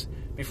because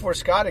before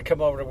Scott had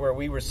come over to where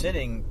we were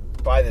sitting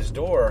by this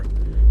door,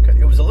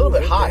 it was a little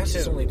bit hot, too.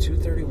 It's only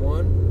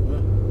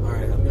 2:31. All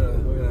right, I'm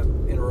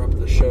gonna interrupt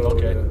the show.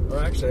 Okay.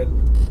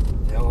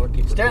 I'll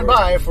keep Stand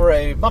by for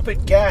a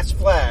Muppet gas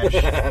flash.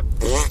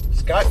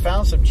 Scott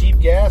found some cheap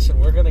gas,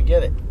 and we're gonna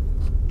get it.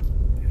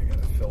 I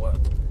gotta fill up.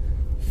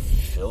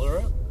 Fill her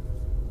up,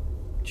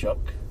 Chuck.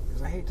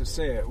 Because I hate to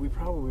say it, we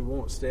probably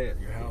won't stay at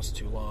your house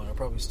too long. I'll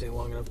probably stay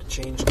long enough to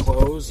change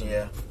clothes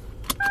and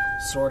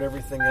sort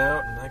everything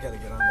out, and I gotta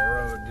get on the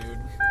road, dude.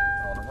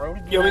 On the road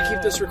again. You want me to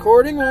keep this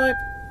recording? You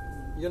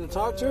gonna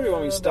talk to it, or do you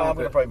want me to stop I'm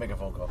gonna probably make a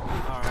phone call.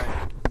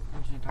 Alright.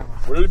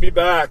 We'll be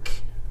back.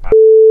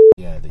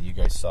 Yeah, that you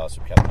guys saw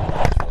some Captain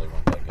America really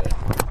weren't that good.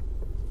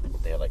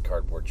 They had like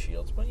cardboard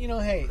shields, but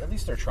hey, at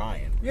least they're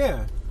trying.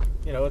 Yeah.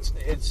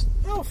 It's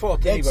I don't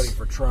fault anybody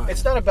for trying.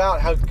 It's not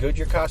about how good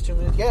your costume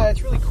is. Yeah,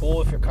 it's really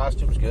cool if your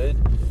costume's good,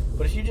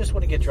 but if you just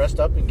want to get dressed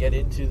up and get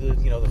into the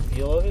the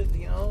feel of it,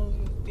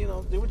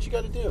 do what you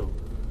got to do.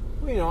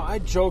 Well, I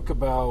joke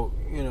about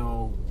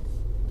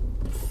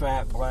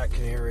fat black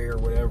canary or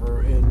whatever,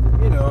 and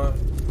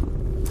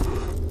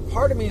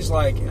part of me is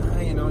like, you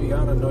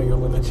gotta know your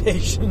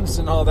limitations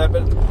and all that,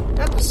 but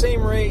at the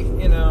same rate,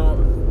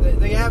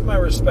 they have my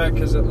respect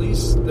because at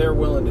least they're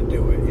willing to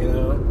do it,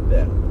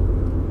 Yeah.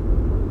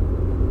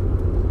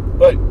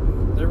 But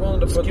they're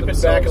willing to put skip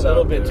it back a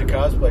little bit there. to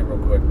cosplay real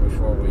quick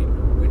before we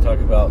talk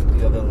about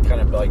the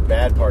kind of like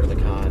bad part of the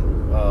con.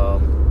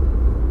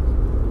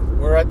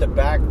 We're at the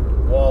back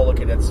wall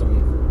looking at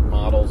some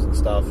models and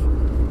stuff,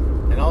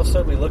 and all of a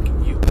sudden we look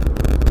at you.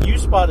 You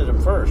spotted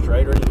him first,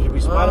 right? Or did we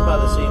spot him by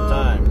the same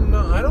time?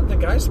 No, I don't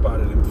think I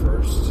spotted him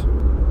first.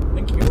 I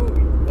think you. I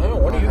don't know.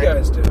 One of you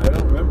guys did. I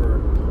don't remember.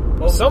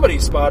 Well, somebody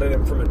spotted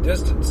him from a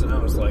distance, and I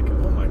was like,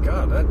 "Oh my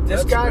god,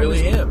 that's guy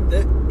really him."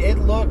 It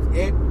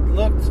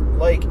looked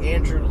like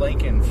Andrew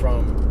Lincoln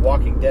from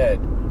Walking Dead,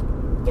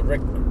 the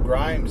Rick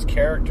Grimes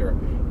character,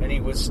 and he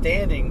was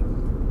taking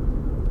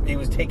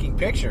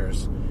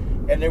pictures,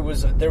 and there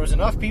was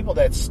enough people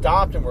that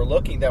stopped and were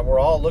looking, that were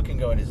all looking,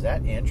 going, "Is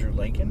that Andrew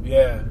Lincoln?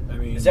 Yeah, I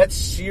mean, is that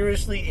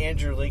seriously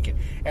Andrew Lincoln?"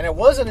 And it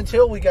wasn't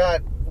until we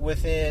got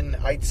within,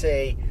 I'd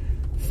say,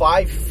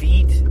 5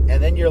 feet,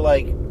 and then you're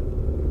like,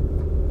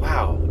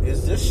 wow,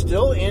 is this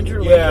still Andrew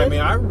Lincoln? Yeah, I mean,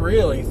 I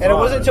really thought... And it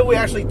wasn't until we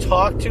actually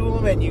talked to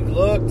him and you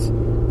looked,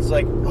 it's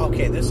like,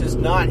 okay, this is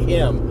not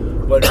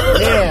him, but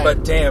man.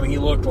 But damn, he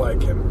looked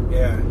like him.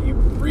 Yeah, he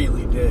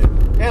really did.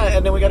 Yeah,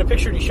 and then we got a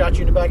picture and he shot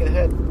you in the back of the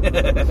head.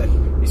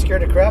 He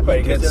scared the crap out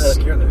of you.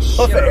 Scared the shit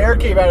puff of out air of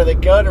me. came out of the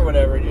gun or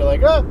whatever, and you're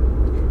like, oh.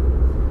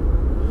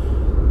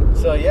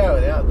 So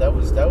yeah, that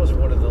was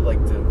one of the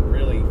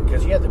really,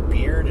 because he had the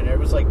beard and it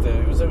was like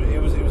it was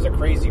a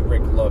crazy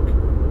Rick look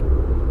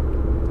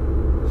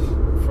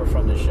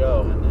from the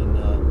show, and then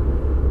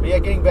but yeah,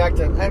 getting back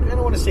to, I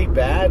don't want to say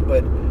bad,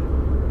 but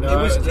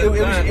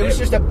it was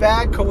just a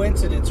bad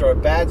coincidence or a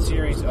bad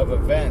series of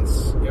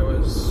events. It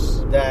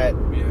was that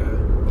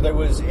there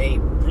was a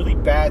really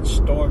bad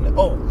storm.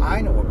 Oh,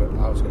 I know what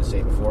I was going to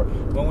say before.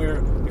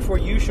 Before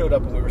you showed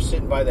up and we were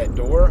sitting by that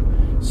door,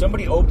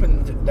 somebody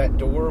opened that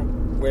door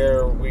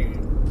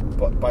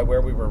by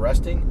where we were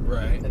resting,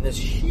 right? And this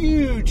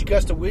huge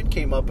gust of wind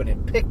came up and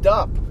it picked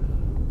up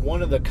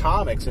one of the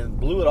comics and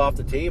blew it off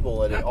the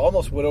table, and it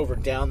almost went over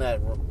down that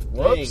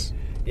thing.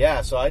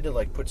 Yeah, so I had to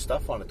put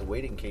stuff on it to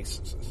wait in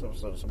case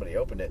somebody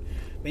opened it.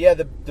 But yeah,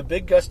 the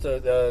big gust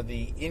of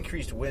the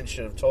increased wind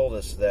should have told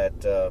us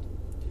that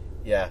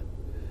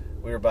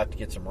we were about to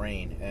get some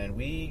rain, and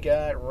we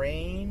got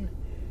rain.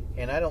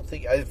 And I don't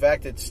think, in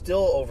fact, it's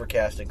still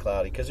overcast and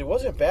cloudy because it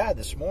wasn't bad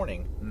this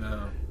morning.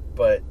 No,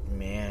 but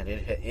man,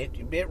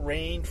 it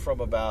rained from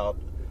about.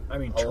 I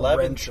mean,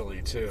 11,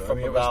 torrentially too. From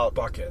it about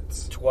was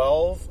buckets.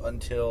 12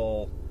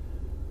 until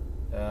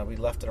we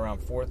left at around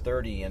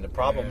 4:30, and the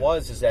problem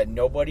was that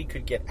nobody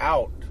could get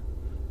out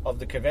of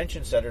the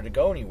convention center to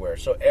go anywhere.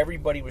 So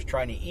everybody was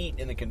trying to eat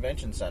in the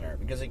convention center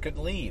because they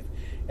couldn't leave.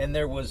 And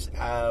there was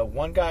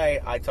one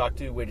guy I talked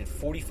to waited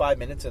 45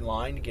 minutes in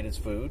line to get his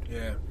food.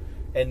 Yeah,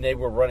 and they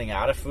were running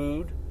out of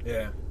food.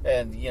 Yeah,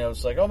 and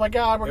it's like, oh my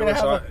god, we're gonna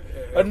have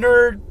a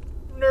nerd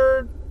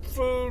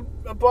food,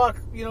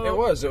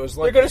 $1, It was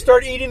like they're going to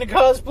start eating the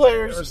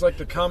cosplayers. It was like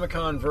the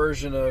Comic-Con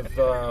version of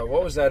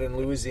what was that in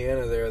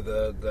Louisiana there,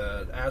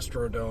 the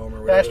Astrodome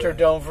or whatever.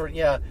 Astrodome for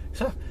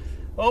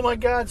oh my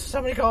god,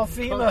 somebody call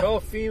FEMA.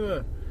 Call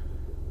FEMA.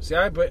 See,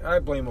 I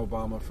blame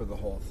Obama for the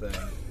whole thing.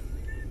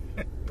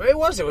 But it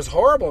was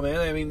horrible,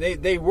 man. I mean,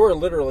 they were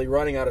literally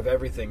running out of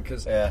everything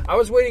because I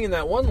was waiting in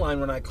that one line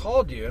when I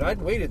called you, and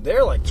I'd waited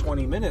there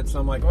 20 minutes.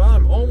 I'm like, well,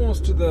 I'm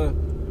almost to the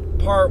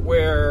part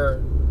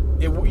where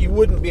you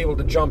wouldn't be able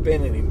to jump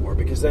in anymore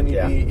because then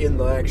you'd be in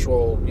the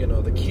actual,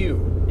 the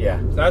queue. Yeah.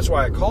 So that's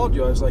why I called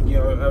you. I was like,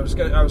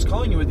 I was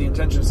calling you with the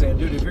intention of saying,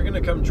 dude, if you're going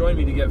to come join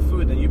me to get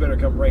food, then you better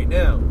come right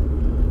now.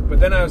 But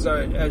then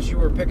as you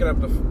were picking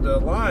up the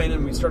line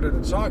and we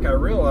started to talk, I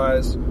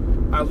realized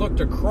I looked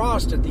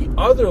across at the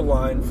other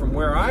line from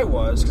where I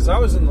was, because I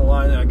was in the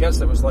line, I guess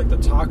it was like the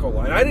taco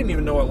line. I didn't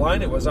even know what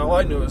line it was. All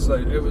I knew was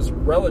it was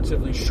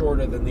relatively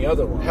shorter than the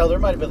other line. Hell, there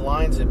might have been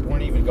lines that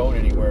weren't even going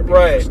anywhere.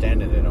 Right. Were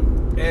standing in them.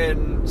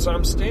 And so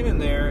I'm standing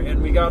there,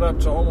 and we got up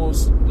to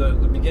almost the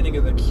beginning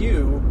of the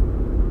queue,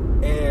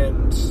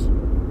 and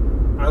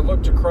I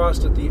looked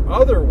across at the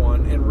other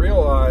one and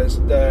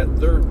realized that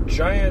their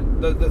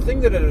giant... The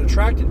thing that had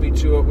attracted me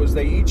to it was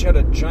they each had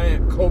a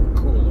giant Coke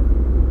cooler.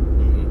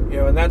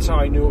 Mm-hmm. And that's how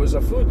I knew it was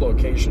a food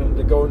location and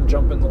to go and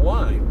jump in the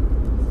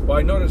line. Well,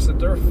 I noticed that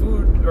their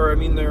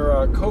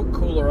Coke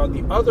cooler on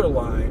the other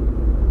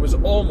line was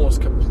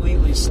almost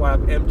completely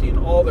slap empty, and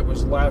all that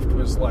was left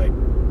was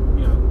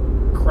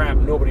crap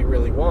nobody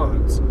really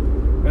wants.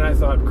 And I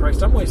thought,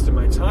 Christ, I'm wasting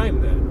my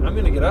time then. I'm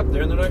going to get up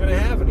there and they're not going to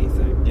have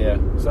anything. Yeah.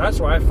 So that's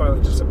why I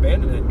finally just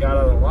abandoned it and got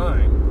out of the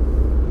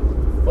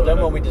line. Well,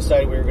 then when we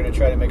decided we were going to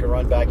try to make a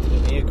run back to the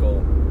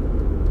vehicle,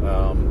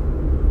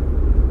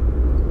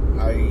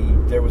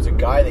 there was a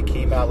guy that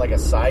came out like a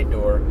side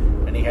door,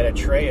 and he had a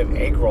tray of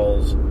egg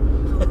rolls.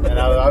 And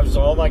I was,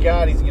 oh my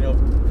god, he's going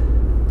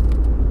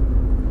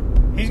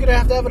to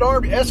have an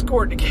armed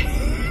escort to get...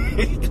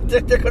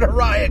 They're going to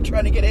riot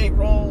trying to get egg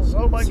rolls.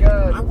 Oh my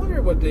god! I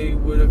wonder what they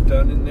would have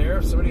done in there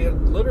if somebody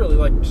had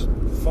literally just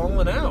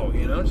fallen out,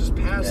 just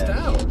passed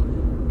out.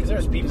 Because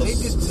there's people. They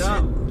did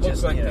not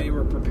look like they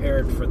were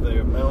prepared for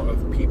the amount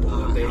of people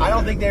that they. I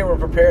don't think they were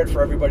prepared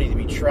for everybody to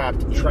be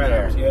trapped in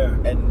there,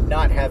 and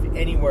not have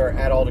anywhere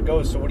at all to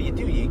go. So what do?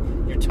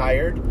 You're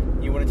tired.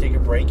 You want to take a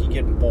break. You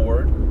get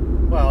bored.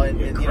 Well,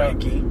 and you know,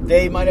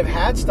 they might have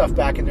had stuff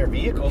back in their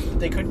vehicles, but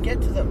they couldn't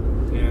get to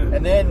them. Yeah.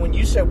 And then when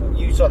you said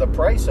you saw the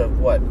price of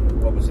what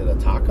was it, a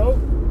taco?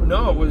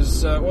 No, it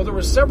was well. There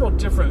were several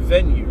different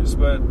venues,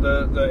 but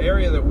the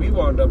area that we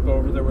wound up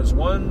over, there was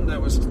one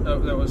that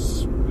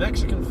was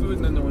Mexican food,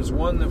 and then there was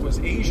one that was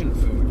Asian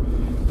food.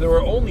 There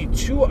were only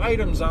 2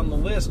 items on the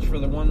list for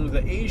the one with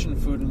the Asian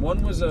food, and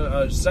one was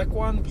a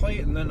Szechuan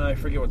plate, and then I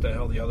forget what the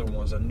hell the other one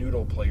was, a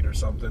noodle plate or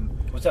something.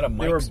 Was that a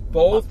Mike's? They were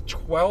both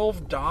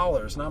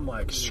 $12, and I'm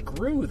like,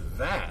 screw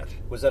that.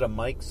 Was that a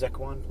Mike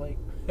Szechuan plate?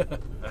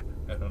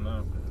 I don't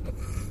know.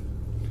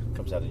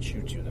 Comes out and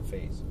shoots you in the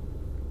face.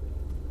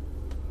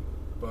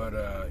 But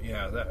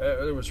yeah,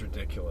 it was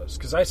ridiculous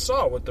because I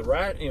saw what the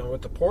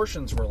what the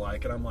portions were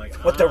like, and I'm like,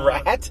 What, the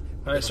rat?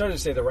 I started to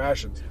say the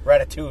rations.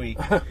 Ratatouille.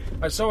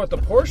 I saw what the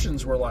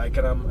portions were like,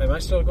 and am I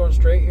still going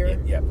straight here?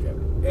 Yep.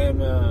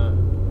 And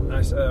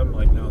I'm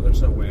like, no,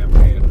 there's no way I'm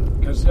paying,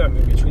 because I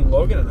mean, between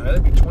Logan and I,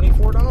 that'd be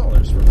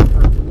 $24 for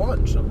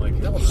lunch. I'm like,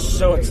 hell no.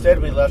 So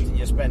instead, we left and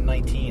you spent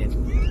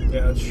 19.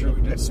 Yeah, that's true.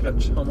 We did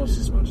spend almost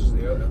as much as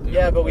the other.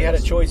 Yeah, but we had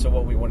a choice of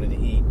what we wanted to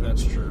eat.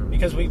 That's true.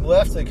 Because we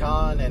left the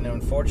con, and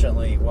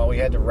unfortunately, we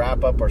had to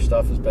wrap up our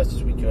stuff as best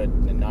as we could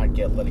and not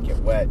let it get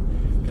wet,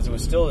 because it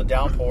was still a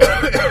downpour,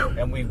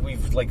 and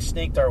we've like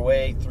snaked our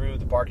way through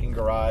the parking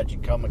garage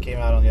and came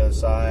out on the other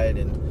side,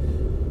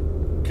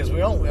 and because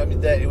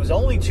it was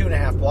only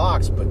 2.5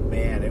 blocks, but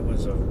man, it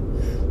was a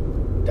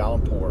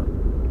downpour.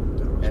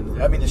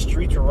 And I mean, the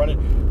streets were running.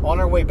 On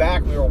our way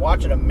back, we were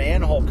watching a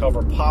manhole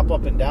cover pop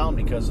up and down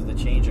because of the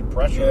change in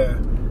pressure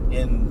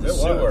in the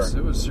sewer.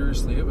 It was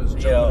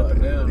jumping up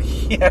and down.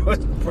 Yeah, it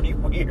was pretty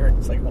weird.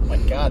 It's like, oh my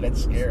god,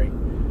 that's scary.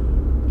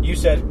 You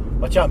said,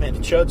 watch out, man, the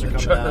chuds are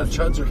coming out. The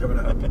chuds are coming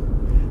out.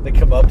 They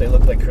come up, they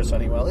look like Chris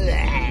Honeywell.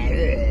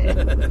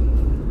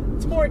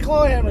 It's Maury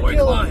Clawhammer. Maury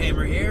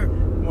Clawhammer here.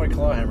 Maury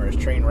Clawhammer is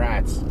trained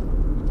rats.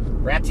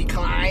 Ratsy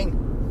Klein.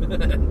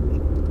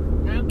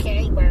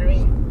 Okay,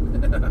 Maury. I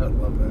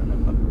love that.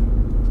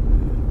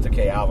 It's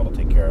okay, Alvin will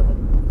take care of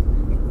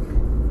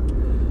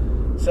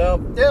him.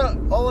 So, yeah,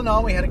 all in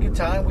all, we had a good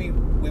time. We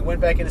went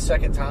back in a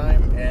second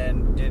time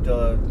and did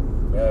a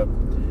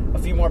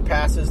few more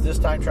passes, this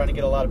time trying to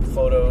get a lot of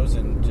photos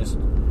and just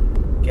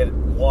get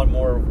one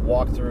more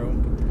walkthrough.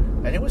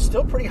 And it was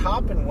still pretty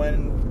hopping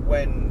when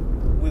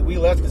we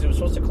left, because it was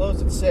supposed to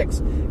close at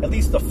 6. At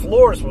least the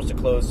floor was supposed to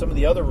close. Some of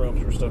the other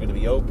rooms were still going to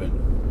be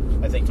open,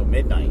 I think, till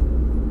midnight.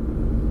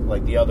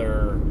 Like the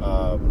other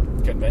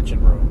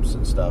convention rooms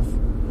and stuff.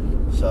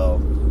 So,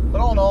 but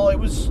all in all, it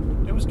was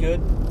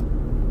good.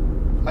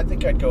 I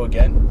think I'd go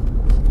again.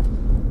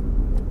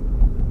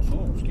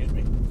 Ooh, excuse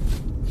me.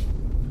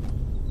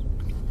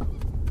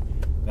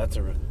 That's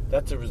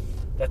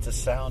a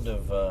sound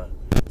of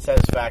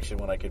satisfaction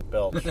when I could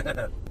belch.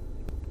 I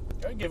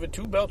give it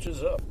 2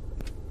 belches up.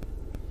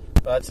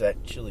 That's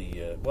that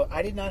chili. Well,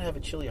 I did not have a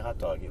chili hot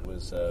dog. It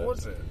was. What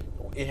was it?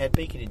 It had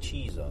bacon and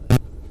cheese on it.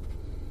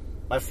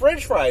 My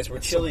French fries were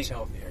chili. So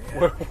healthier, yeah.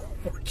 were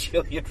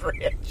chili and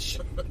ranch.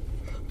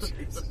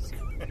 Jesus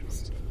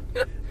Christ.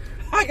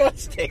 I gotta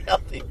stay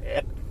healthy,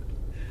 man.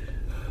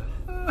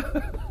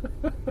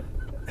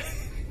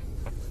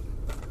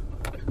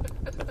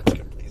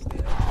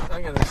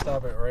 I'm gonna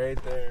stop it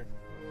right there.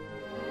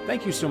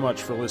 Thank you so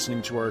much for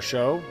listening to our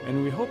show,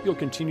 and we hope you'll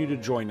continue to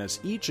join us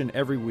each and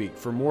every week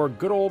for more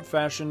good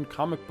old-fashioned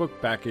comic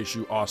book back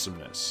issue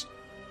awesomeness.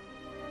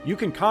 You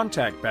can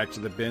contact Back to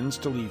the Bins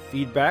to leave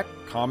feedback,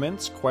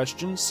 comments,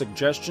 questions,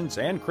 suggestions,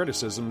 and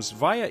criticisms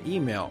via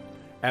email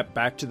at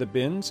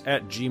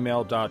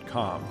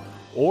backtothebins@gmail.com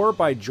or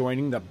by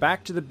joining the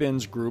Back to the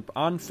Bins group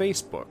on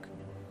Facebook.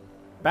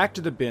 Back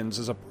to the Bins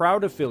is a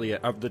proud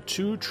affiliate of the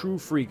Two True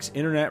Freaks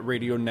Internet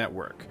Radio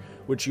Network,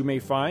 which you may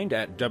find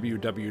at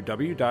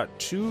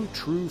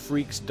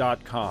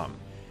www.twotruefreaks.com.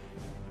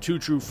 Two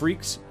True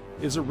Freaks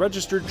is a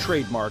registered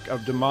trademark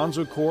of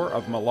DiManzo Corp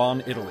of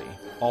Milan, Italy.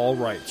 All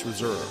rights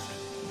reserved.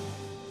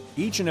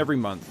 Each and every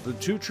month, the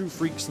Two True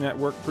Freaks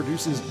Network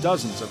produces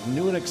dozens of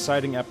new and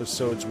exciting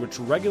episodes which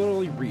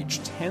regularly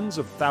reach tens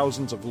of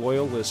thousands of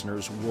loyal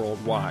listeners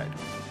worldwide.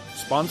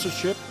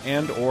 Sponsorship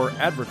and or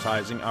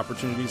advertising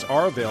opportunities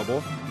are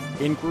available.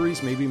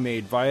 Inquiries may be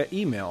made via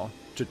email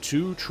to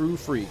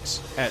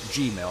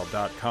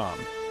twotruefreaks@gmail.com.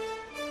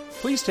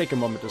 Please take a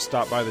moment to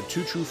stop by the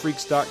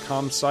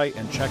twotruefreaks.com site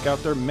and check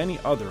out their many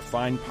other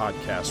fine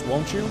podcasts,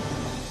 won't you?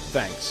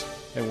 Thanks,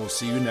 and we'll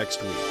see you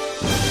next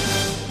week.